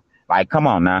real. Like, come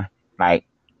on now. Like,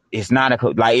 it's not a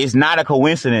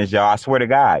coincidence, y'all. I swear to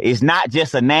God. It's not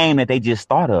just a name that they just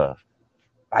thought of.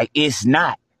 Like, it's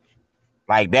not.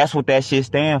 Like, that's what that shit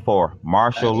stands for,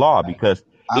 martial law, because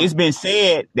it's been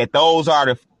said that those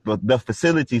are the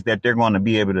facilities that they're going to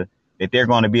be able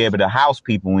to house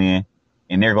people in,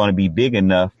 and they're going to be big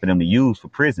enough for them to use for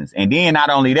prisons. And then not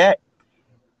only that,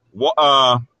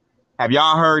 have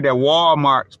y'all heard that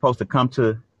Walmart's supposed to come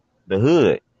to the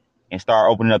hood and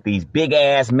start opening up these big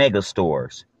ass mega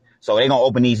stores? So they're going to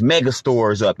open these mega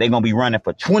stores up. They're going to be running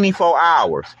for 24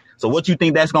 hours. So what you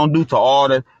think that's going to do to all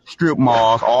the strip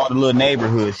malls, all the little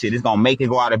neighborhood shit? It's going to make it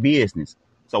go out of business.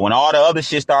 So when all the other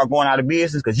shit start going out of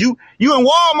business, because you in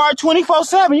Walmart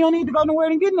 24/7, you don't need to go nowhere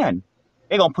and get nothing.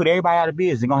 They're going to put everybody out of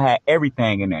business. They're going to have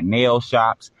everything in there. Nail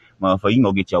shops, motherfucker, you can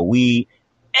go get your weed,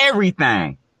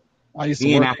 everything.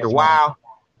 Then after a while,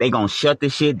 they going to shut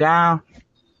this shit down.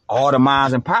 All the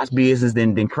moms and pops business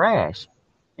then crash.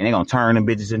 And they're going to turn them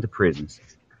bitches into prisons.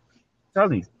 I'm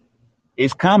telling you,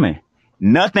 it's coming.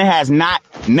 Nothing has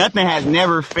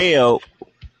never failed.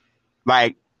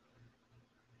 Like,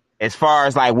 as far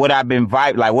as like what I've been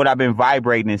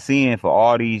vibrating and seeing for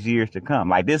all these years to come.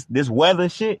 Like this weather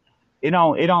shit, it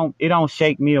don't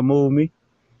shake me or move me.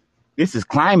 This is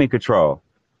climate control.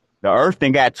 The earth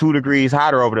then got 2 degrees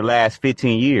hotter over the last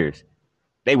 15 years.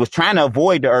 They was trying to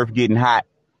avoid the earth getting hot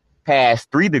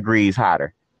past 3 degrees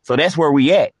hotter. So that's where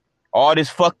we at. All this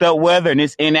fucked up weather and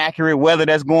this inaccurate weather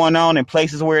that's going on in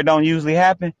places where it don't usually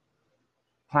happen.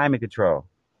 Climate control.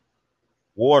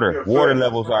 Water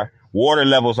levels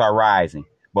are rising.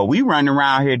 But we running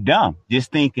around here dumb,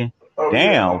 just thinking,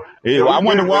 damn, I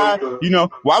wonder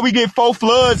why we get 4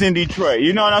 floods in Detroit.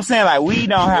 You know what I'm saying? Like, we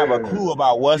don't have a clue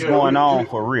about what's going on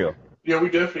for real. Yeah, we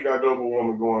definitely got global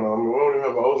warming going on. I mean, we don't even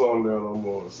have ozone there no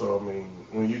more. So, I mean,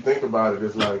 when you think about it,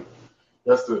 it's like,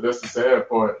 That's the sad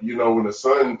part. You know, when the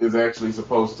sun is actually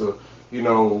supposed to, you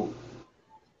know,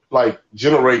 like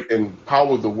generate and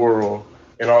power the world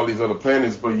and all these other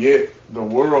planets, but yet the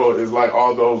world is like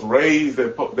all those rays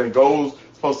that goes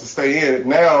supposed to stay in.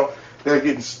 Now they're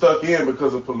getting stuck in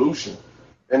because of pollution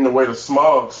and the way the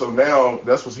smog. So now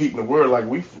that's what's heating the world. Like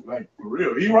for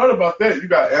real. He right about that. You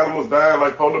got animals dying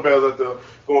like polar bears out there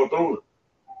going through it.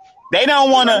 They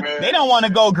don't want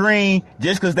to go green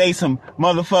just because they some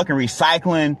motherfucking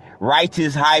recycling,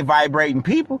 righteous, high vibrating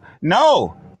people.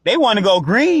 No, they want to go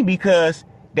green because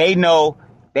they know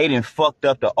they done fucked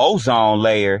up the ozone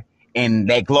layer and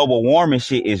that global warming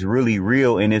shit is really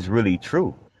real and it's really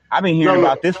true. I've been hearing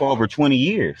about this for over 20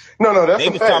 years. That's they've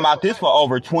been talking about this for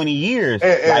over 20 years.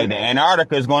 Like the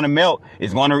Antarctica is going to melt.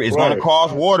 It's going to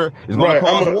cause water. It's going to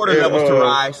cause water levels to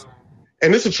rise.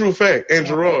 And it's a true fact. And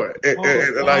Gerard,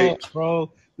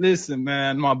 bro, listen,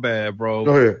 man, my bad, bro.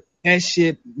 Go ahead. That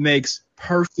shit makes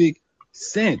perfect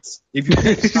sense. If you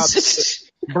think about it,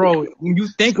 bro, when you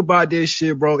think about this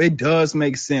shit, bro, it does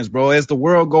make sense, bro. As the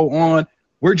world go on,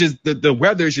 we're just the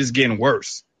weather is just getting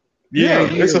worse. Yeah,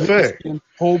 it's a fact. A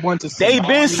whole bunch of they've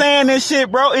been saying this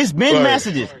shit, bro. It's been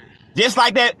messages. Just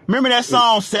like that. Remember that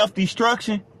song,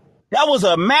 Self-Destruction? That was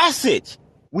a message.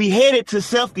 We headed to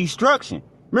self-destruction.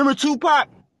 Remember Tupac?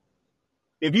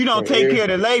 If you don't take care of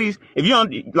the ladies, if you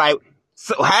don't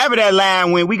however that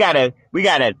line went, we gotta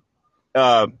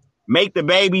make the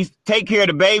babies, take care of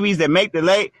the babies that make the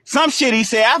late. Some shit he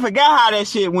said. I forgot how that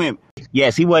shit went.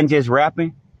 Yes, he wasn't just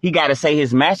rapping. He got to say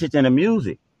his message in the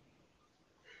music.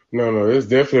 No, it's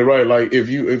definitely right. Like if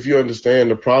you understand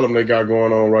the problem they got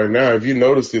going on right now, if you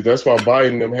notice it, that's why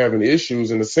Biden and them having issues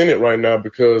in the Senate right now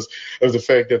because of the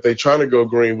fact that they trying to go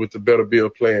green with the Better Bill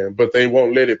plan, but they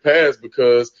won't let it pass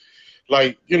because,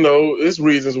 it's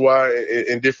reasons why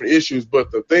and different issues.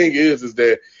 But the thing is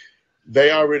that they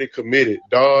already committed.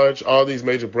 Dodge, all these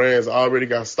major brands already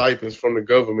got stipends from the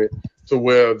government to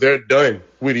where they're done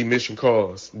with emission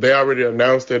cars. They already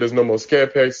announced that there's no more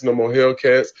Scat Packs, no more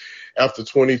Hellcats after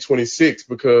 2026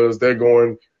 because they're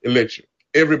going electric.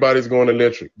 Everybody's going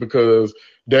electric because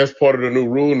that's part of the new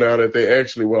rule now that they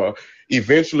actually,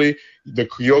 eventually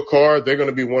your car, they're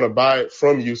going to want to buy it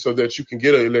from you so that you can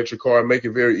get an electric car and make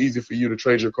it very easy for you to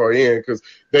trade your car in because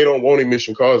they don't want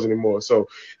emission cars anymore. So,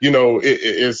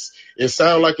 it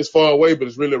sounds like it's far away, but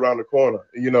it's really around the corner,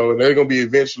 and they're going to be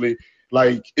eventually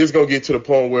it's going to get to the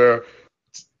point where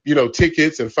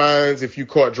tickets and fines if you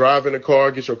caught driving a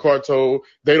car, get your car towed,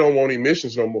 they don't want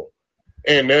emissions no more.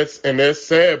 And that's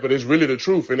sad, but it's really the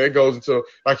truth. And that goes into,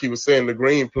 like he was saying, the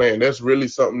green plan. That's really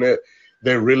something that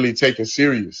they're really taking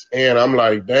serious. And I'm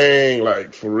like,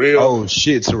 dang, for real. Oh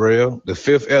shit, Terrell. The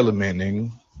Fifth Element, nigga.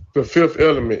 The Fifth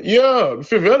Element. Yeah, the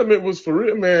Fifth Element was for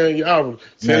real, man. Y'all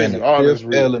saying all this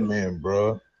Fifth Element,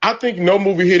 bro. I think no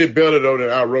movie hit it better though than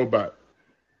iRobot.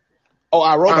 Oh,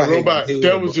 iRobot.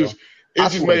 That was just it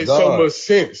just made so much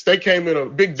sense. They came in a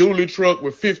big dually truck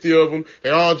with 50 of them. They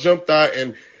all jumped out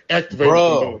and activated the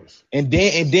motors. And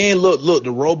then look,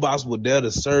 the robots were there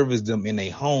to service them in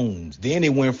their homes. Then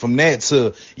it went from that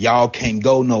to y'all can't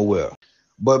go nowhere.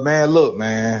 But man, look,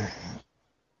 man,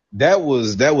 that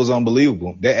was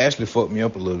unbelievable. That actually fucked me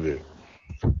up a little bit.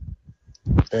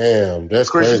 Damn, that's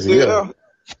crazy. Yeah.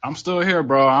 I'm still here,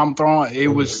 bro. I'm throwing.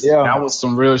 That was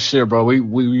some real shit, bro. We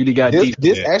really got deep.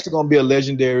 This actually gonna be a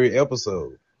legendary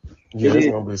episode. Yeah, it's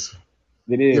gonna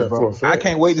be. It is, bro. I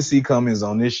can't wait to see comments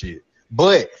on this shit.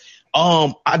 But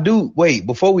I do wait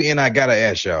before we end. I gotta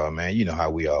ask y'all, man. You know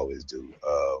how we always do.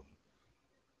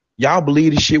 Y'all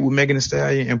believe the shit with Megan Thee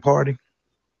Stallion and Party?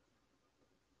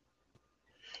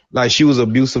 Like she was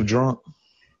abusive drunk.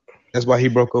 That's why he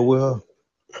broke up with her.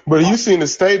 But you seen the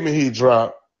statement he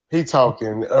dropped. He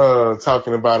talking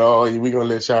about, we gonna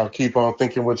let y'all keep on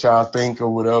thinking what y'all think or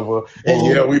whatever.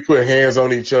 And we put hands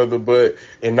on each other,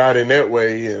 and not in that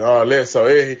way and all that. So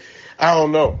I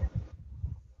don't know.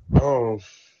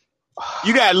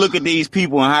 You gotta look at these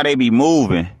people and how they be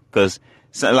moving, cause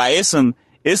it's some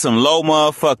low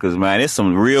motherfuckers, man. It's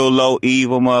some real low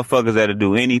evil motherfuckers that'll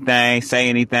do anything, say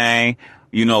anything.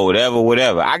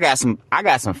 Whatever. I got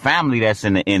some family that's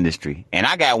in the industry, and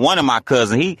I got one of my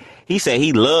cousins. He said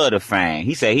he loved the fame.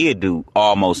 He said he'd do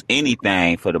almost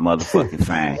anything for the motherfucking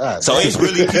fame. So it's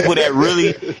really people that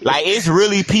really it's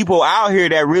really people out here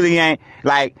that really ain't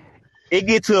it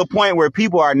get to a point where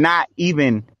people are not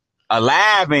even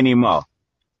alive anymore.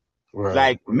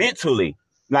 Right. Mentally,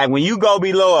 when you go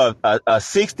below a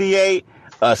 68,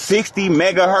 a 60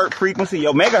 megahertz frequency,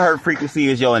 your megahertz frequency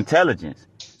is your intelligence.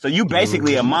 So you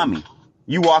basically a mummy.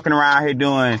 You walking around here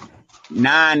doing you're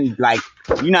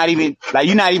not even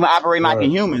operating like a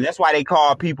human. That's why they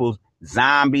call people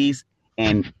zombies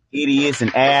and idiots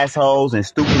and assholes and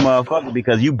stupid motherfuckers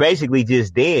because you basically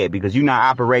just dead because you're not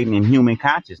operating in human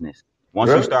consciousness.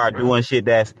 Once you start doing shit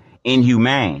that's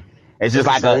inhumane, it's just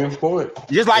like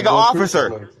an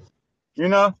officer, you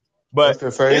know. But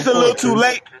it's a little too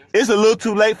late. It's a little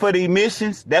too late for the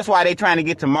emissions. That's why they trying to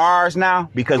get to Mars now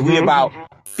because we about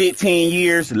 15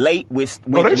 years late with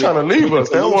they trying to leave us.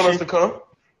 They don't want us to come.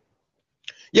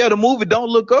 Yeah, the movie Don't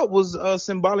Look Up was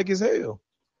symbolic as hell.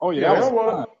 Oh yeah,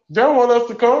 they don't want us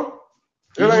to come.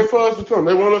 It ain't for us to come.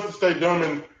 They want us to stay dumb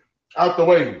and out the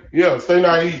way. Yeah, stay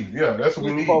naive. Yeah, that's what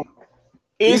we need.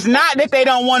 It's not that they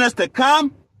don't want us to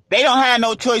come. They don't have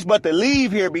no choice but to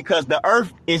leave here because the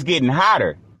earth is getting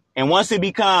hotter. And once it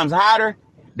becomes hotter,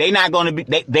 they not going to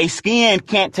be, they skin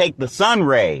can't take the sun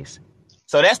rays.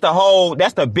 So that's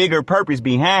the bigger purpose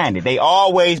behind it. They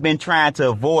always been trying to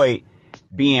avoid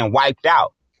being wiped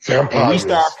out. When we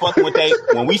start fucking with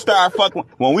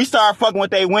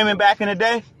they women back in the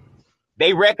day,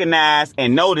 they recognized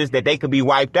and noticed that they could be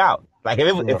wiped out. Like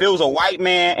if it was a white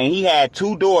man and he had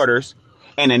 2 daughters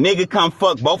and a nigga come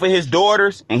fuck both of his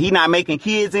daughters and he not making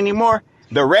kids anymore,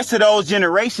 the rest of those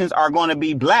generations are going to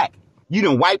be black. You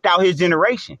done wiped out his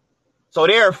generation. So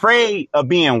they're afraid of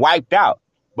being wiped out.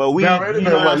 But we, you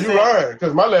lying.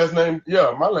 Because my last name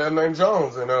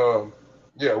Jones. And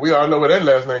we all know where that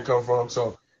last name come from.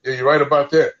 So yeah, you're right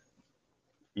about that.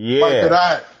 Yeah. Like that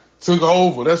I took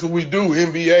over. That's what we do.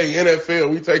 NBA,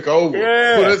 NFL, we take over.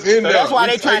 Yeah. Put us in there. That's why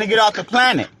they trying to get off the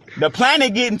planet. The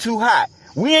planet getting too hot.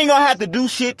 We ain't gonna have to do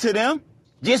shit to them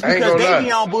just because they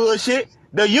be on bullshit.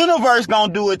 The universe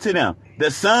gonna do it to them.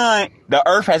 The sun, the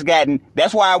earth has gotten,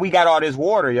 that's why we got all this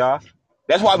water, y'all.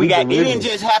 That's why it didn't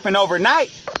just happen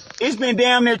overnight. It's been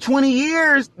damn near 20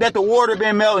 years that the water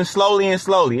been melting slowly and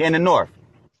slowly in the north.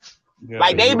 Yeah,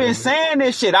 like they've been saying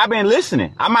this shit. I've been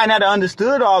listening. I might not have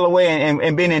understood all the way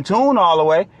and been in tune all the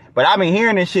way, but I've been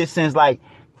hearing this shit since like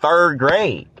 3rd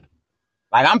grade.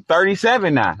 Like I'm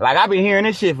 37 now. Like I've been hearing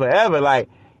this shit forever. Like,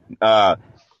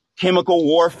 chemical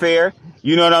warfare.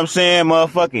 You know what I'm saying?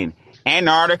 Motherfucking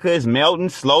Antarctica is melting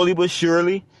slowly but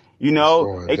surely. You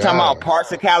know, they talking about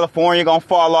parts of California gonna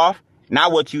fall off.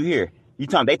 Not what you hear. They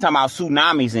talking about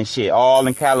tsunamis and shit all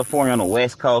in California on the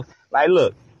West Coast. Like,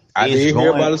 look. I did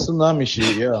hear about the tsunami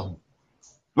shit, yeah.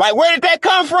 Like, where did that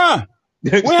come from?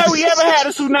 When have we ever had a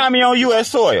tsunami on U.S.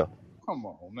 soil? Come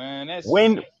on, man.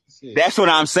 That's what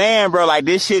I'm saying, bro. Like,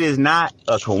 this shit is not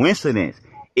a coincidence.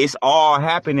 It's all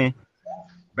happening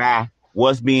by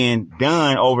what's being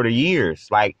done over the years.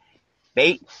 Like,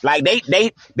 they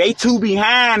too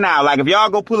behind now. Like, if y'all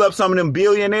go pull up some of them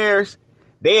billionaires,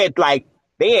 they'd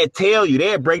tell you,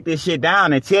 they'd break this shit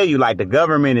down and tell you, like, the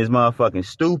government is motherfucking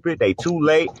stupid. They too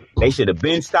late. They should have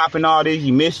been stopping all these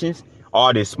emissions,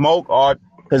 all this smoke,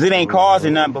 because it ain't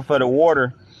causing nothing but for the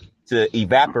water to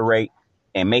evaporate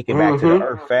and make it back to the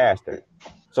earth faster.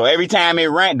 So every time it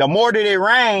rain, the more that it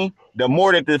rain, the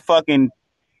more that the fucking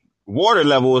water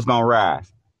level is gonna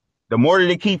rise. The more that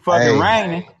it keep fucking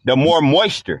raining, the more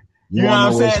moisture. You know what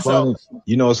I'm saying? So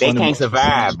they can't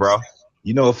survive, bro.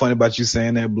 You know what's funny about you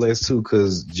saying that, Bless, too?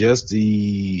 Because just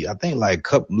I think like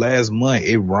last month,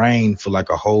 it rained for like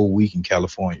a whole week in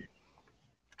California.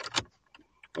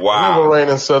 Wow. It never rained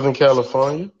in Southern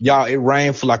California. Y'all, it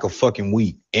rained for like a fucking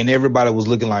week. And everybody was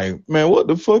looking like, man, what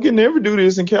the fuck? It never do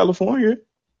this in California.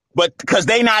 But because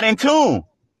they not in tune.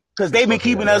 Because they've been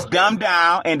keeping us dumbed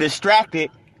down and distracted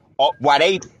while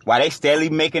they steadily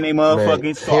making their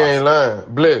motherfucking sauce. He ain't lying.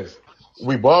 Bless,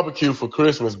 we barbecue for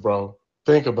Christmas, bro.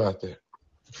 Think about that.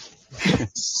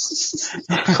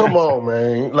 Come on,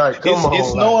 man. Like,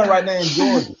 it's snowing right now in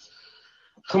Georgia.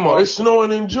 Come on, it's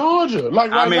snowing in Georgia.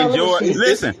 Like, I'm in Georgia.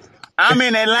 Listen, I'm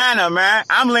in Atlanta, man.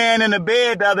 I'm laying in the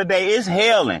bed the other day. It's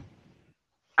hailing.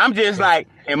 I'm just like,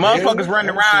 and motherfuckers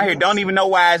running around here don't even know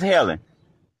why it's hailing.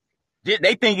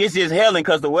 They think it's just hailing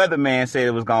because the weatherman said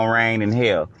it was gonna rain and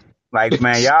hail. Like,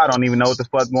 man, y'all don't even know what the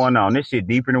fuck going on. This shit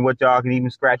deeper than what y'all can even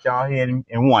scratch y'all head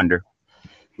and wonder.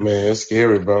 Man, it's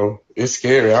scary, bro. It's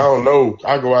scary. I don't know.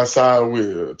 I go outside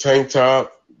with a tank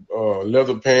top,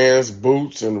 leather pants,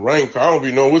 boots, and raincoat. I don't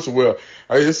be knowing which weather.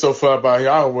 It's so far by here,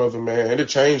 our weather, man, and it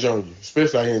change on you.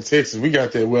 Especially out here in Texas. We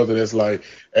got that weather that's like,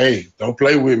 hey, don't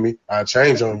play with me. I'll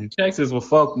change on you. Texas will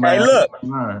fuck, man. Hey,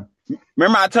 look.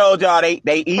 Remember I told y'all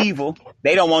they evil.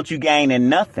 They don't want you gaining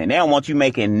nothing. They don't want you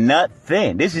making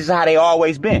nothing. This is how they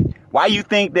always been. Why you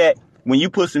think that when you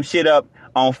put some shit up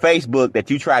on Facebook that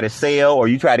you try to sell or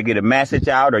you try to get a message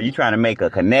out or you trying to make a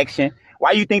connection,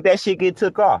 why you think that shit get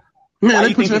took off? Man, why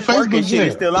you think the Facebook shit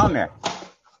is still on there?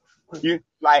 You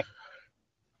like,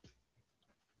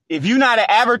 if you're not an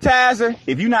advertiser,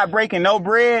 if you're not breaking no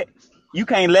bread, you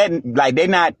can't they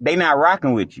not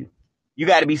rocking with you. You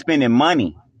got to be spending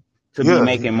money to be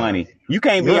making money. You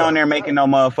can't be on there making no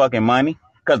motherfucking money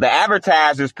because the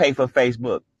advertisers pay for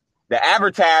Facebook. The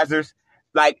advertisers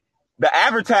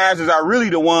are really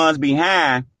the ones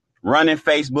behind running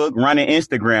Facebook, running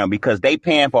Instagram, because they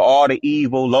paying for all the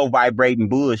evil, low vibrating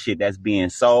bullshit that's being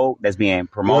sold, that's being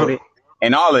promoted,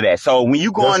 and all of that. So when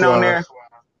you going on there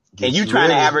and you trying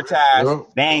to advertise,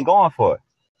 they ain't going for it.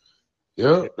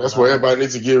 Yeah, that's why everybody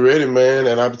needs to get ready, man.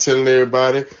 And I've been telling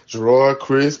everybody, Gerard,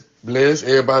 Chris, Bless,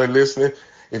 everybody listening,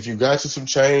 if you got you some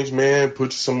change, man,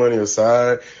 put you some money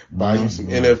aside, buy you some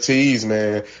NFTs,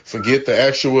 man. Forget the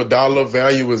actual dollar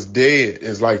value is dead.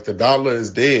 It's like the dollar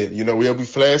is dead. You know, we'll be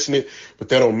flashing it, but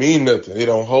that don't mean nothing. It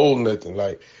don't hold nothing.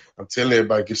 Like, I'm telling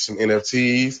everybody, get some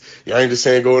NFTs. I ain't just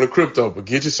saying go into crypto, but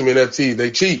get you some NFTs.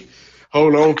 They cheap.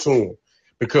 Hold on to them.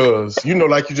 Because, you know,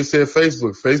 like you just said,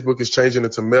 Facebook is changing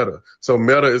it to Meta. So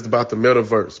Meta is about the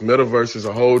metaverse. Metaverse is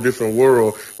a whole different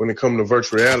world when it comes to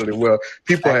virtual reality. Well,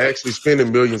 people are actually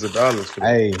spending millions of dollars for that.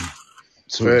 Hey,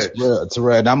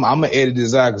 Terrell, I'm going to edit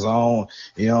this out because I don't,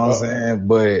 you know what I'm saying?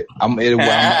 But I'm going to edit what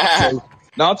I'm about to say.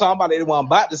 No, I'm talking about what I'm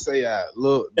about to say.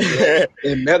 Look,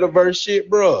 in metaverse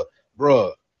shit, bro,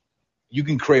 you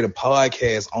can create a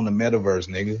podcast on the metaverse,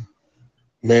 nigga.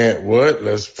 Man, what?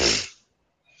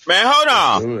 Man, hold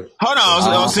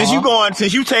on. Since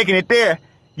you taking it there,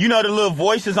 you know the little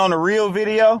voices on the real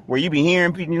video where you be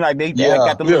hearing people like they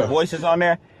got the little voices on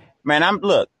there. Man,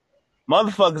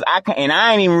 motherfuckers.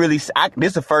 I ain't even really. This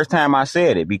is the first time I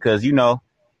said it because you know,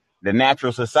 the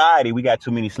natural society we got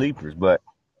too many sleepers. But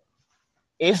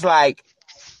it's like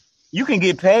you can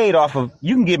get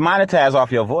monetized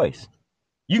off your voice.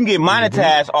 You can get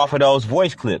monetized off of those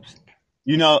voice clips.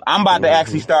 You know, I'm about to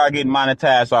actually start getting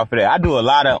monetized off of that. I do a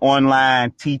lot of online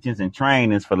teachings and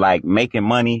trainings for like making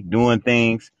money, doing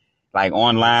things like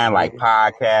online, like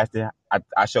podcasting.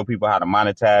 I show people how to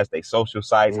monetize their social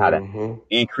sites, how to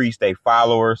increase their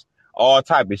followers, all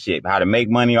type of shit, how to make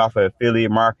money off of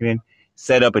affiliate marketing,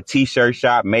 set up a t-shirt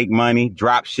shop, make money,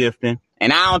 drop shifting.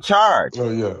 And I don't charge. Oh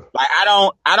yeah. Like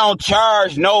I don't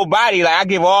charge nobody. Like I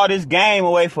give all this game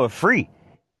away for free.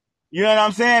 You know what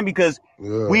I'm saying? Because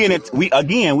we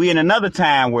in another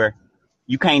time where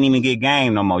you can't even get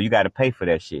game no more. You got to pay for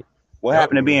that shit. What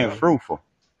happened to being fruitful?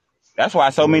 That's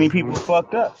why so many people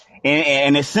fucked up.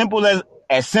 And as simple as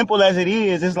it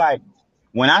is, it's like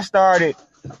when I started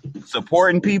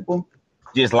supporting people,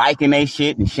 just liking their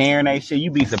shit and sharing their shit, you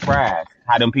be surprised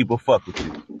how them people fuck with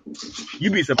you.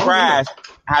 You be surprised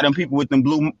how them people with them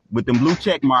blue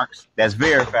check marks that's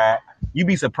verified. You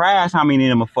be surprised how many of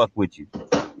them will fuck with you.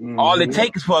 All it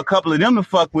takes is for a couple of them to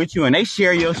fuck with you and they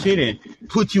share your shit and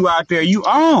put you out there. You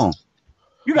own.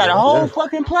 You got a whole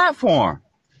fucking platform.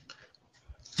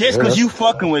 Just because you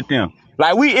fucking with them.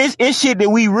 Like it's shit that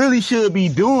we really should be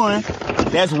doing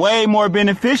that's way more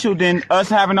beneficial than us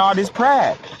having all this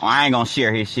pride. Oh, I ain't gonna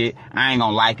share his shit. I ain't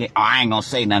gonna like it. Oh, I ain't gonna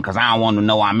say nothing because I don't want to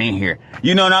know I'm in here.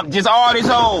 You know, just all this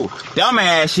old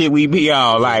dumbass shit we be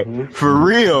on. Like, for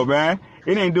real, man.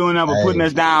 It ain't doing nothing but putting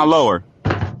us down lower.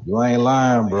 You ain't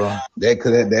lying, bro. That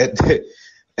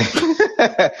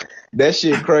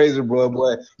shit crazy, bro.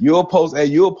 Boy, you'll post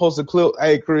a clip.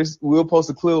 Hey, Chris, we'll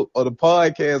post a clip of the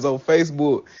podcast on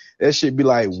Facebook. That shit be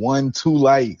like 1-2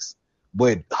 likes,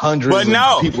 but hundreds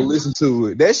of people listen to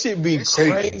it. That shit be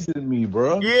crazy to me,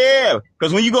 bro. Yeah,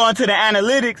 because when you go into the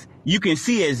analytics, you can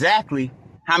see exactly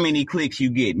how many clicks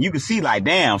you get. You can see like,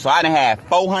 damn, so I done had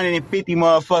 450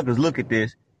 motherfuckers look at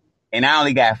this, and I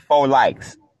only got 4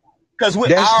 likes. Because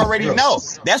I already know.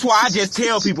 That's why I just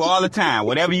tell people all the time,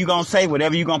 whatever you gonna say,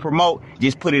 whatever you gonna promote,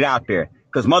 just put it out there.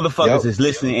 Because motherfuckers is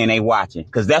listening and they watching.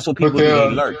 Because that's what people do, they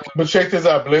lurk. But check this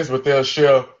out, Bless, but they'll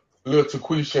share Lil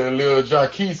Taquisha and Lil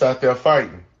Jaquise out there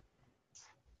fighting.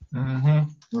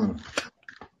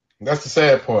 That's the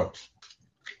sad part.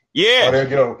 Yeah.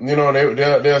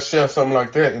 Or they'll share something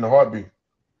like that in a heartbeat.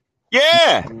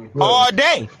 Yeah, all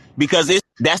day. Because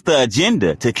that's the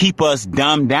agenda, to keep us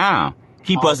dumbed down.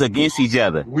 Keep us against each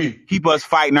other. Keep us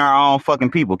fighting our own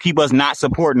fucking people. Keep us not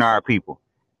supporting our people.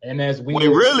 And as we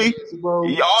really,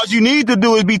 all you need to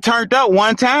do is be turned up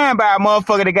one time by a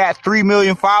motherfucker that got 3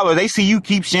 million followers. They see you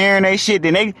keep sharing their shit,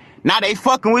 then now they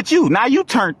fucking with you. Now you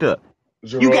turned up.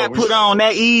 Jerome, you got put on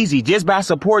that easy just by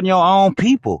supporting your own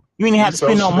people. You ain't have to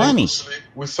spend no money.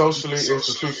 We're socially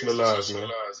institutionalized, man.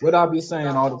 What I be saying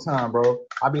all the time, bro.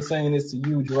 I be saying this to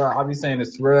you, Gerard. I be saying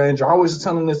this to Terrell. And I was just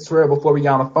telling this to Terrell before we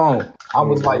got on the phone. I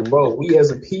was like, bro, we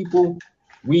as a people,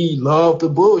 we love the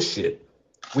bullshit.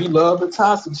 We love the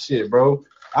toxic shit, bro.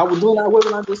 I was doing that.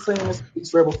 Wasn't I just saying this to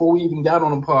Terrell before we even got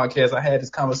on the podcast? I had this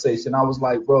conversation. I was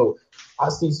like, bro, I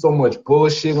see so much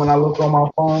bullshit when I look on my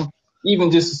phone.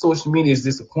 even just social media is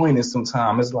disappointing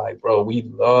sometimes. It's like, bro, we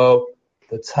love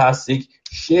the toxic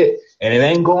shit, and it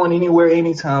ain't going anywhere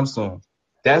anytime soon.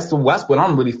 That's what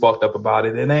I'm really fucked up about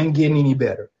it. It ain't getting any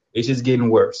better. It's just getting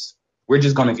worse. We're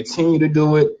just gonna continue to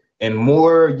do it, and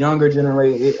more younger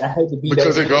generation. I hate to be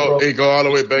because that it go all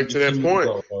the way back to that point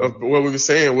of what we were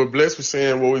saying. What Bless was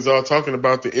saying, what we was all talking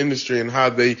about the industry and how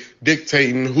they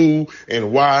dictating who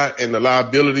and why and the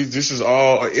liabilities. This is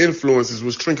all influences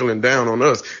was trickling down on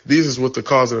us. This is what the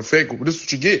cause and effect. This is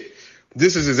what you get.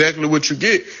 This is exactly what you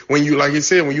get when you, like you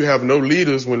said, when you have no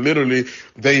leaders, when literally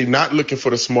they not looking for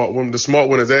the smart one. The smart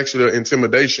one is actually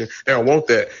intimidation. They don't want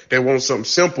that. They want something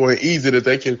simple and easy that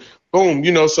they can, boom,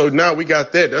 so now we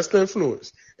got that. That's the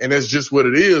influence. And that's just what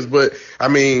it is. But, I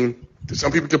mean,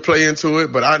 some people could play into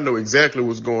it, but I know exactly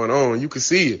what's going on. You can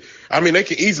see it. I mean, they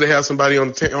can easily have somebody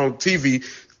on TV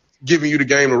giving you the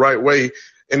game the right way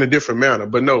in a different manner.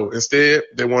 But no, instead,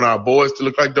 they want our boys to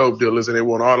look like dope dealers and they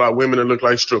want all our women to look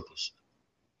like strippers.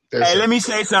 Hey, let me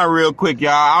say something real quick,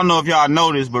 y'all. I don't know if y'all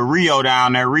noticed, but Rio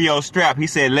down there, Rio Strap, he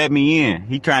said, let me in.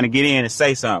 He trying to get in and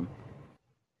say something.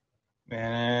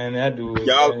 Man, that dude.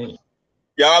 Y'all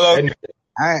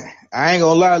I ain't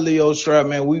gonna lie, Leo Strap,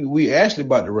 man. We actually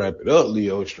about to wrap it up,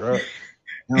 Leo Strap. You know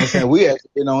what I'm saying? We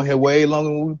actually been on here way longer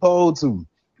than we supposed to.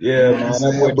 Yeah,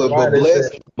 man.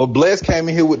 But Bless came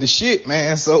in here with the shit,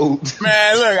 man. So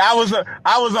man, look,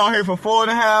 I was on here for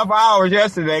 4.5 hours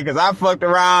yesterday because I fucked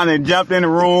around and jumped in the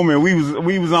room and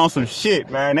we was on some shit,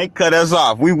 man. They cut us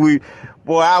off.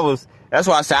 That's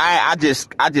why I say I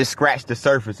just scratched the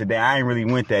surface today. I ain't really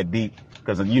went that deep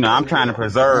because I'm trying to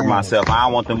preserve myself. I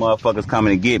don't want them motherfuckers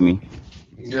coming to get me.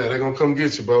 Yeah, they gonna come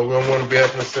get you, bro. We don't want to be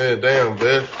having to say it down,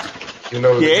 man.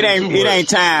 It ain't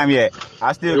time yet.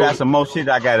 I still got some more shit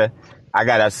I gotta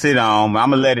sit on. I'm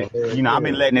gonna let it, I've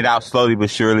been letting it out slowly but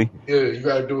surely. Yeah, you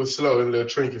gotta do it slow and little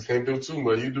trinkets. Can't do too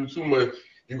much. You do too much,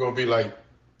 you're gonna be like,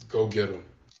 go get them.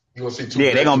 You gonna see too.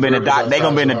 Yeah, they gonna be in the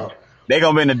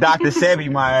Dr.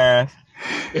 Sebi my ass.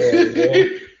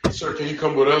 Yeah. Sir, can you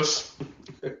come with us?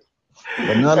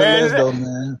 But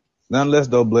nonetheless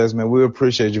though, Bless, man, we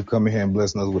appreciate you coming here and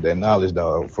blessing us with that knowledge,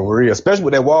 dog. For real, especially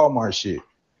with that Walmart shit.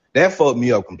 That fucked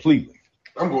me up completely.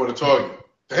 I'm going to Target.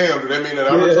 Damn, do that mean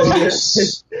that I'm the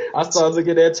Target? I started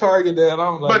looking at Target there, and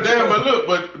I'm like,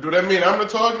 but do that mean I'm the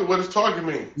Target? What does Target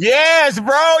mean? Yes,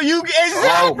 bro.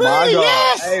 Exactly. Oh,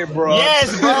 yes. Hey, bro.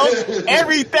 Yes, bro.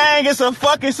 Everything is a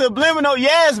fucking subliminal.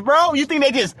 Yes, bro. You think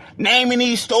they just naming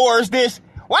these stores this?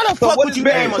 Why the fuck would you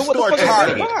name a store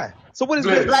Target? So what is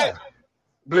this?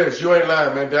 Bless, you ain't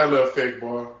lying, man. That little fake,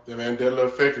 boy. Man, that little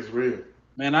fake is real.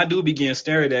 Man, I do be getting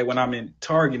stared at when I'm in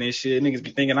Target and shit. Niggas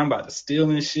be thinking I'm about to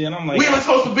steal and shit. I'm like, we ain't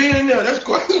supposed to be in there. That's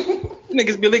crazy.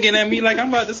 Niggas be looking at me like I'm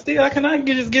about to steal. Can I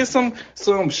just get some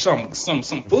food or some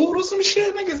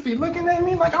shit? Niggas be looking at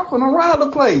me like I'm gonna rob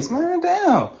the place, man.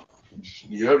 Damn.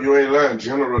 Yep, you ain't lying.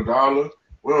 General Dollar.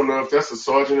 We don't know if that's a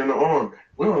sergeant in the army.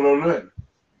 We don't know nothing.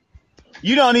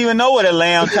 You don't even know what a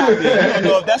lamb chop is. You don't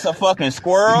know if that's a fucking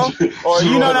squirrel or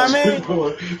you know what I mean?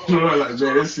 Like, man,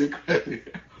 that shit crazy.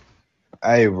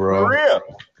 Hey, bro. For real.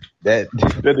 That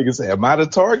nigga say, am I the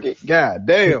Target? God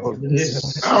damn. I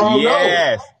don't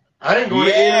know. I ain't going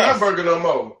to eat that burger no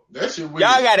more. That shit weird.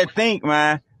 Y'all gotta think,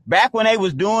 man. Back when they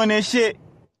was doing this shit,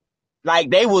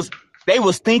 like they was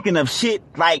thinking of shit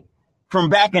like from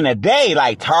back in the day,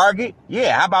 like Target.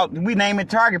 Yeah, how about we name it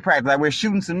Target Practice? Like we're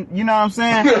shooting some, you know what I'm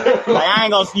saying? Like I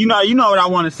ain't gonna, you know what I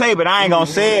want to say, but I ain't gonna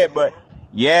say it. But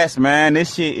yes, man,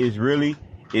 this shit is really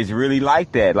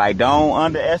like that. Like don't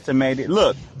underestimate it.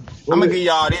 Look, I'm gonna give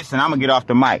y'all this and I'm gonna get off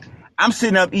the mic. I'm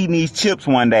sitting up eating these chips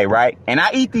one day, right? And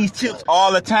I eat these chips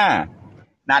all the time.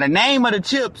 Now the name of the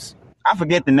chips, I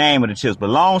forget the name of the chips, but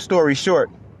long story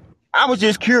short, I was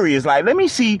just curious, like, let me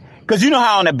see, cause you know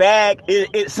how on the bag,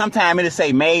 it sometimes it'll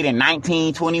say made in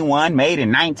 1921, made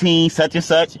in 19 such and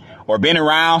such, or been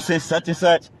around since such and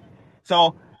such.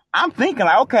 So I'm thinking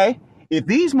like, okay, if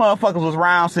these motherfuckers was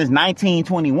around since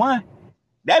 1921,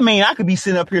 that means I could be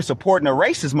sitting up here supporting a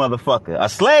racist motherfucker, a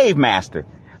slave master.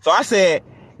 So I said,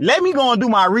 let me go and do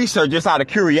my research just out of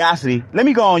curiosity. Let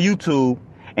me go on YouTube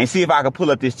and see if I can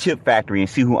pull up this chip factory and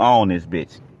see who owned this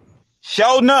bitch.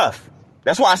 Sure enough.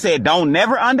 That's why I said don't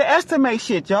never underestimate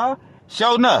shit, y'all.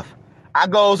 Sure enough. I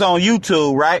goes on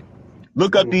YouTube, right?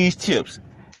 Look up these chips.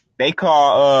 They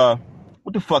call,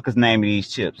 what the fuck is the name of these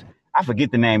chips? I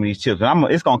forget the name of these chips.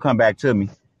 It's gonna come back to me.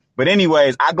 But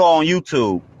anyways, I go on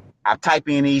YouTube. I type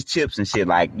in these chips and shit,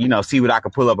 like, you know, see what I can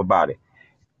pull up about it.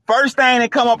 First thing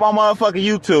that come up on motherfucking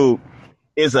YouTube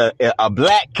is a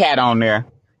black cat on there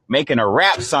making a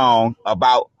rap song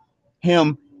about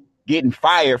him getting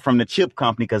fired from the chip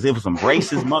company because it was some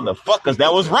racist motherfuckers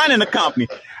that was running the company.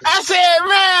 I said,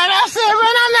 man, I'm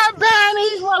not buying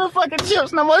these motherfucking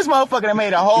chips no more. This motherfucker that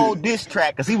made a whole diss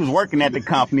track because he was working at the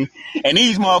company, and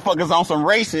these motherfuckers on some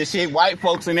racist shit, white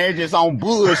folks in there just on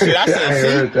bullshit. I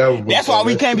said, see, that's why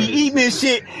we can't be eating this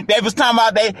shit. They was talking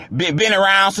about they been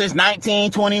around since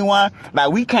 1921.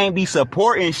 Like, we can't be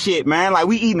supporting shit, man. Like,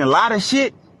 we eating a lot of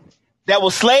shit that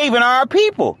was slaving our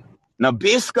people.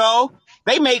 Nabisco,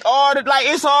 they make all the, like,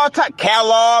 it's all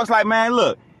Kellogg's. Like, man,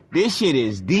 look, this shit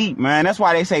is deep, man. That's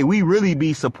why they say we really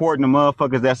be supporting the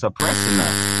motherfuckers that's oppressing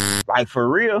us. Like, for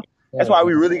real. That's why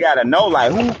we really gotta know,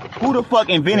 like, who the fuck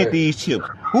invented these chips?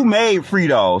 Who made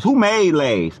Fritos? Who made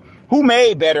Lay's? Who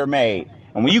made Better Made?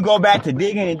 And when you go back to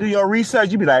digging and do your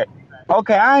research, you be like,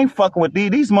 okay, I ain't fucking with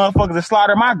these motherfuckers that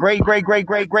slaughtered my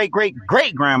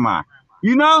great-great-great-great-great-great-great-grandma.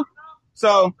 You know?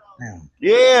 So,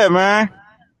 yeah, man.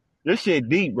 This shit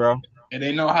deep, bro. And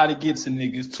they know how to get to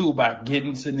niggas too by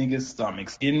getting to niggas'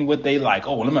 stomachs, getting what they like.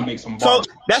 Oh, let me make some balls.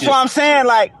 So that's what I'm saying.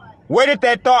 Like, where did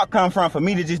that thought come from for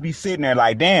me to just be sitting there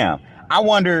like, damn, I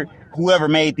wonder whoever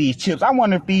made these chips, I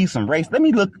wonder if these some race. Let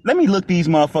me look these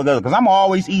motherfuckers up, because I'm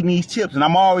always eating these chips and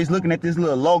I'm always looking at this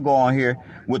little logo on here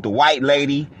with the white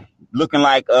lady looking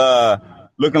like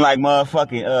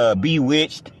motherfucking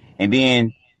Bewitched, and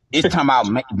then it's talking about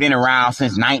been around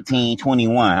since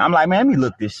 1921. I'm like, man, let me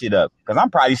look this shit up, because I'm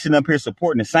probably sitting up here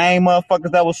supporting the same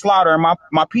motherfuckers that was slaughtering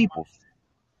my peoples.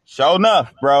 Sure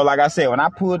enough, bro, like I said, when I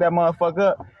pulled that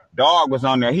motherfucker up, Dog was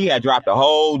on there. He had dropped a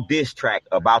whole diss track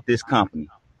about this company.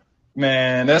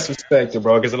 Man, that's respected,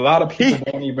 bro, because a lot of people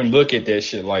don't even look at that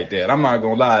shit like that. I'm not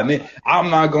gonna lie.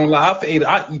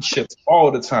 I eat chips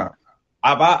all the time.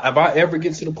 If I ever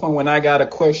get to the point when I got a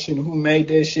question who made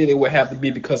that shit, it would have to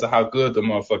be because of how good the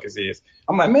motherfuckers is.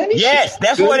 I'm like, man, yes,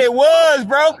 that's good. What it was,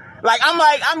 bro.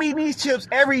 I'm eating these chips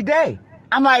every day.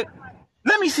 I'm like,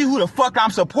 let me see who the fuck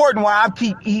I'm supporting while I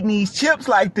keep eating these chips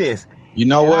like this. You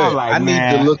know what? Like, I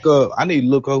need to look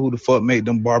up who the fuck made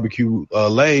them barbecue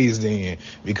Lay's then,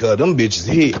 because them bitches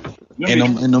hit.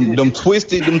 And them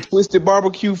twisted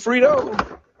barbecue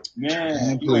Fritos.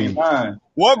 Man, you ain't lying.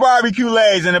 What barbecue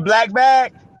Lay's in a black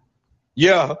bag?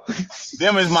 Yeah.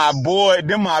 Them is my boy.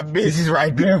 Them my bitches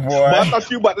right there, boy. But I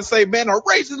thought you about to say, man, a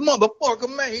racist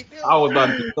motherfucker made them. I was about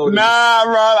to throw this. Nah,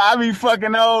 bro. I be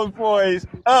fucking those boys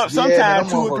up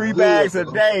sometimes 2 or 3 bags a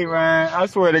day, man. I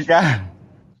swear to God.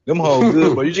 Them hoes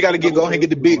good, bro. You just gotta go ahead and get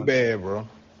the big bag, bro.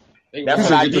 That's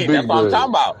what I get. That's what I'm talking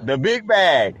about. The big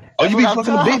bag. Oh, you be fucking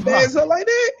the big bags up like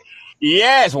that?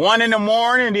 Yes, 1 in the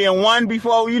morning, then 1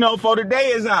 before the day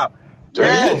is out.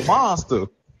 Yes. You're a monster.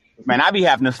 Man, I be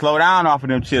having to slow down off of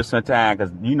them chips sometimes,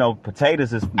 because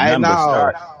potatoes is number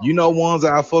start. You know, ones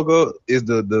I fuck up is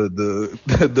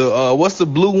the what's the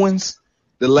blue ones?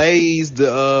 The Lay's,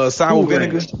 the sour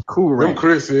vinegar. Cool Ranch.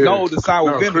 The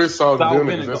sour vinegar. Chris sour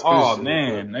vinegar. Oh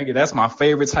man, nigga, that's my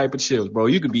favorite type of chips, bro.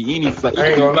 You could be any flavor. I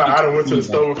ain't gonna lie, I done went to the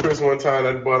store with Chris one time.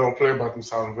 That boy don't play about them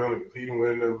sour vinegar. He done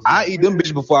went in there. I eat them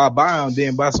bitches before I buy them,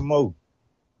 then buy some more.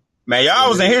 Man, y'all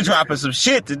was in here dropping some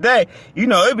shit today. You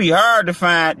know, it'd be hard to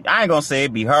find. I ain't gonna say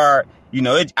it'd be hard. You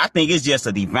know, I think it's just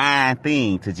a divine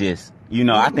thing to just,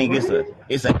 I think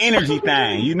it's an energy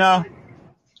thing, you know?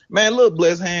 Man, look,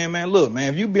 Blessed Hand, man, look,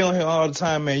 man, if you be on here all the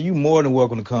time, man, you more than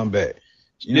welcome to come back.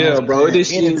 Bro,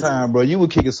 this anytime, bro. You were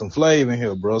kicking some flavor in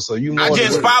here, bro. So you more I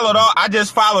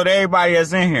just followed everybody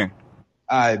that's in here.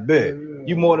 I bet.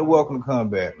 You more than welcome to come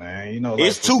back, man. You know, like,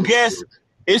 it's 2 guests.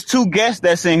 It's 2 guests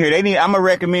that's in here. I'm gonna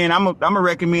recommend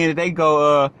that they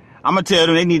go. I'm gonna tell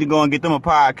them they need to go and get them a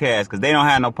podcast, because they don't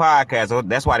have no podcast. So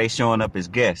that's why they showing up as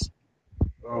guests.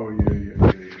 Oh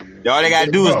yeah. All they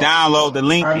gotta do is download the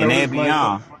link and they'll be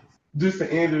on. Just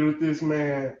to end it with this,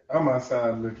 man, I'm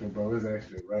outside looking, bro. It's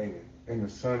actually raining, and the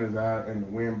sun is out, and the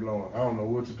wind blowing. I don't know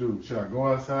what to do. Should I go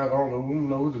outside? I don't know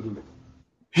what to do.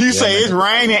 You say it's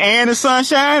raining and the sun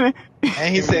shining?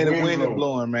 And he said the wind is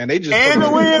blowing, man. They just and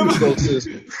the wind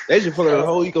ecosystem. They just put the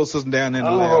whole ecosystem down in the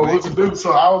lab. I don't know what to do.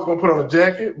 So I was gonna put on a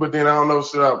jacket, but then I don't know.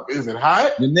 Is it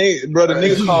hot? The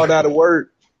nigga called out of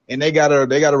work, and they got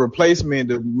a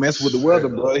replacement to mess with the weather,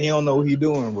 bro. He don't know what he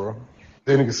doing, bro.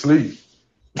 That nigga sleep.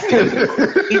 He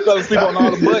fell asleep on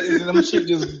all the buttons, and them shit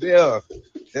just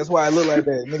That's why it look like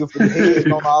that. Nigga for the head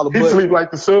on all the buttons. He sleep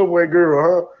like the subway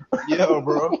girl, huh? Yeah,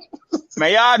 bro.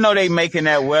 Man, y'all know they making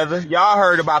that weather. Y'all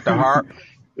heard about the HAARP.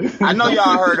 I know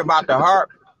y'all heard about the HAARP.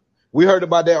 We heard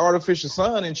about that artificial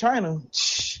sun in China.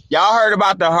 Y'all heard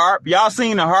about the HAARP. Y'all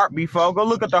seen the HAARP before. Go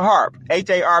look at the HAARP.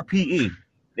 HARPE.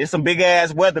 It's some big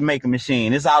ass weather making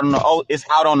machine. It's out on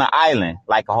the island,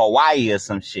 like a Hawaii or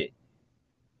some shit.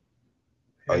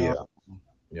 Oh yeah.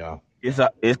 Yeah.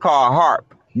 It's called HAARP.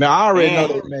 Man, I already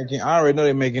know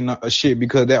they're making a shit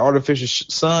because that artificial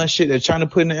sun shit they're trying to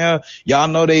put in the air. Y'all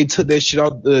know they took that shit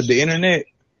off the internet.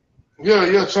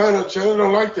 Yeah, China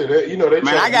don't like that. You know, they.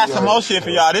 Man, I got some more shit for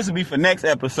y'all. This will be for next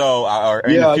episode or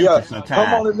in the future sometime.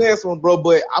 Come on the next one, bro.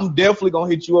 But I'm definitely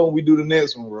gonna hit you up when we do the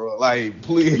next one, bro. Like,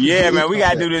 please. Yeah, man, we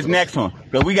gotta do this next one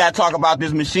because we gotta talk about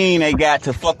this machine they got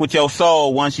to fuck with your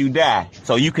soul once you die,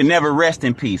 so you can never rest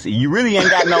in peace. You really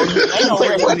ain't got no rest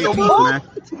in peace, man.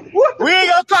 We ain't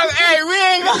gonna talk. Hey, we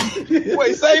ain't gonna.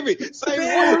 Wait, save it.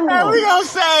 Man, we gonna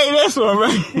save this one,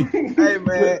 man. Hey,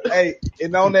 man. Hey,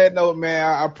 and on that note, man,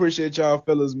 I appreciate y'all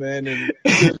fellas, man. And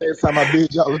next time I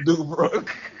bid y'all to do, bro.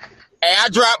 Hey, I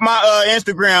dropped my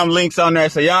Instagram links on there,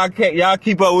 so y'all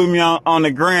keep up with me on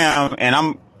the gram,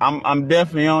 and I'm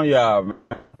definitely on y'all, man.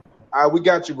 All right, we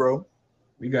got you, bro.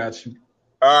 We got you.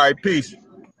 All right, peace.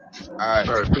 All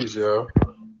right, peace, y'all.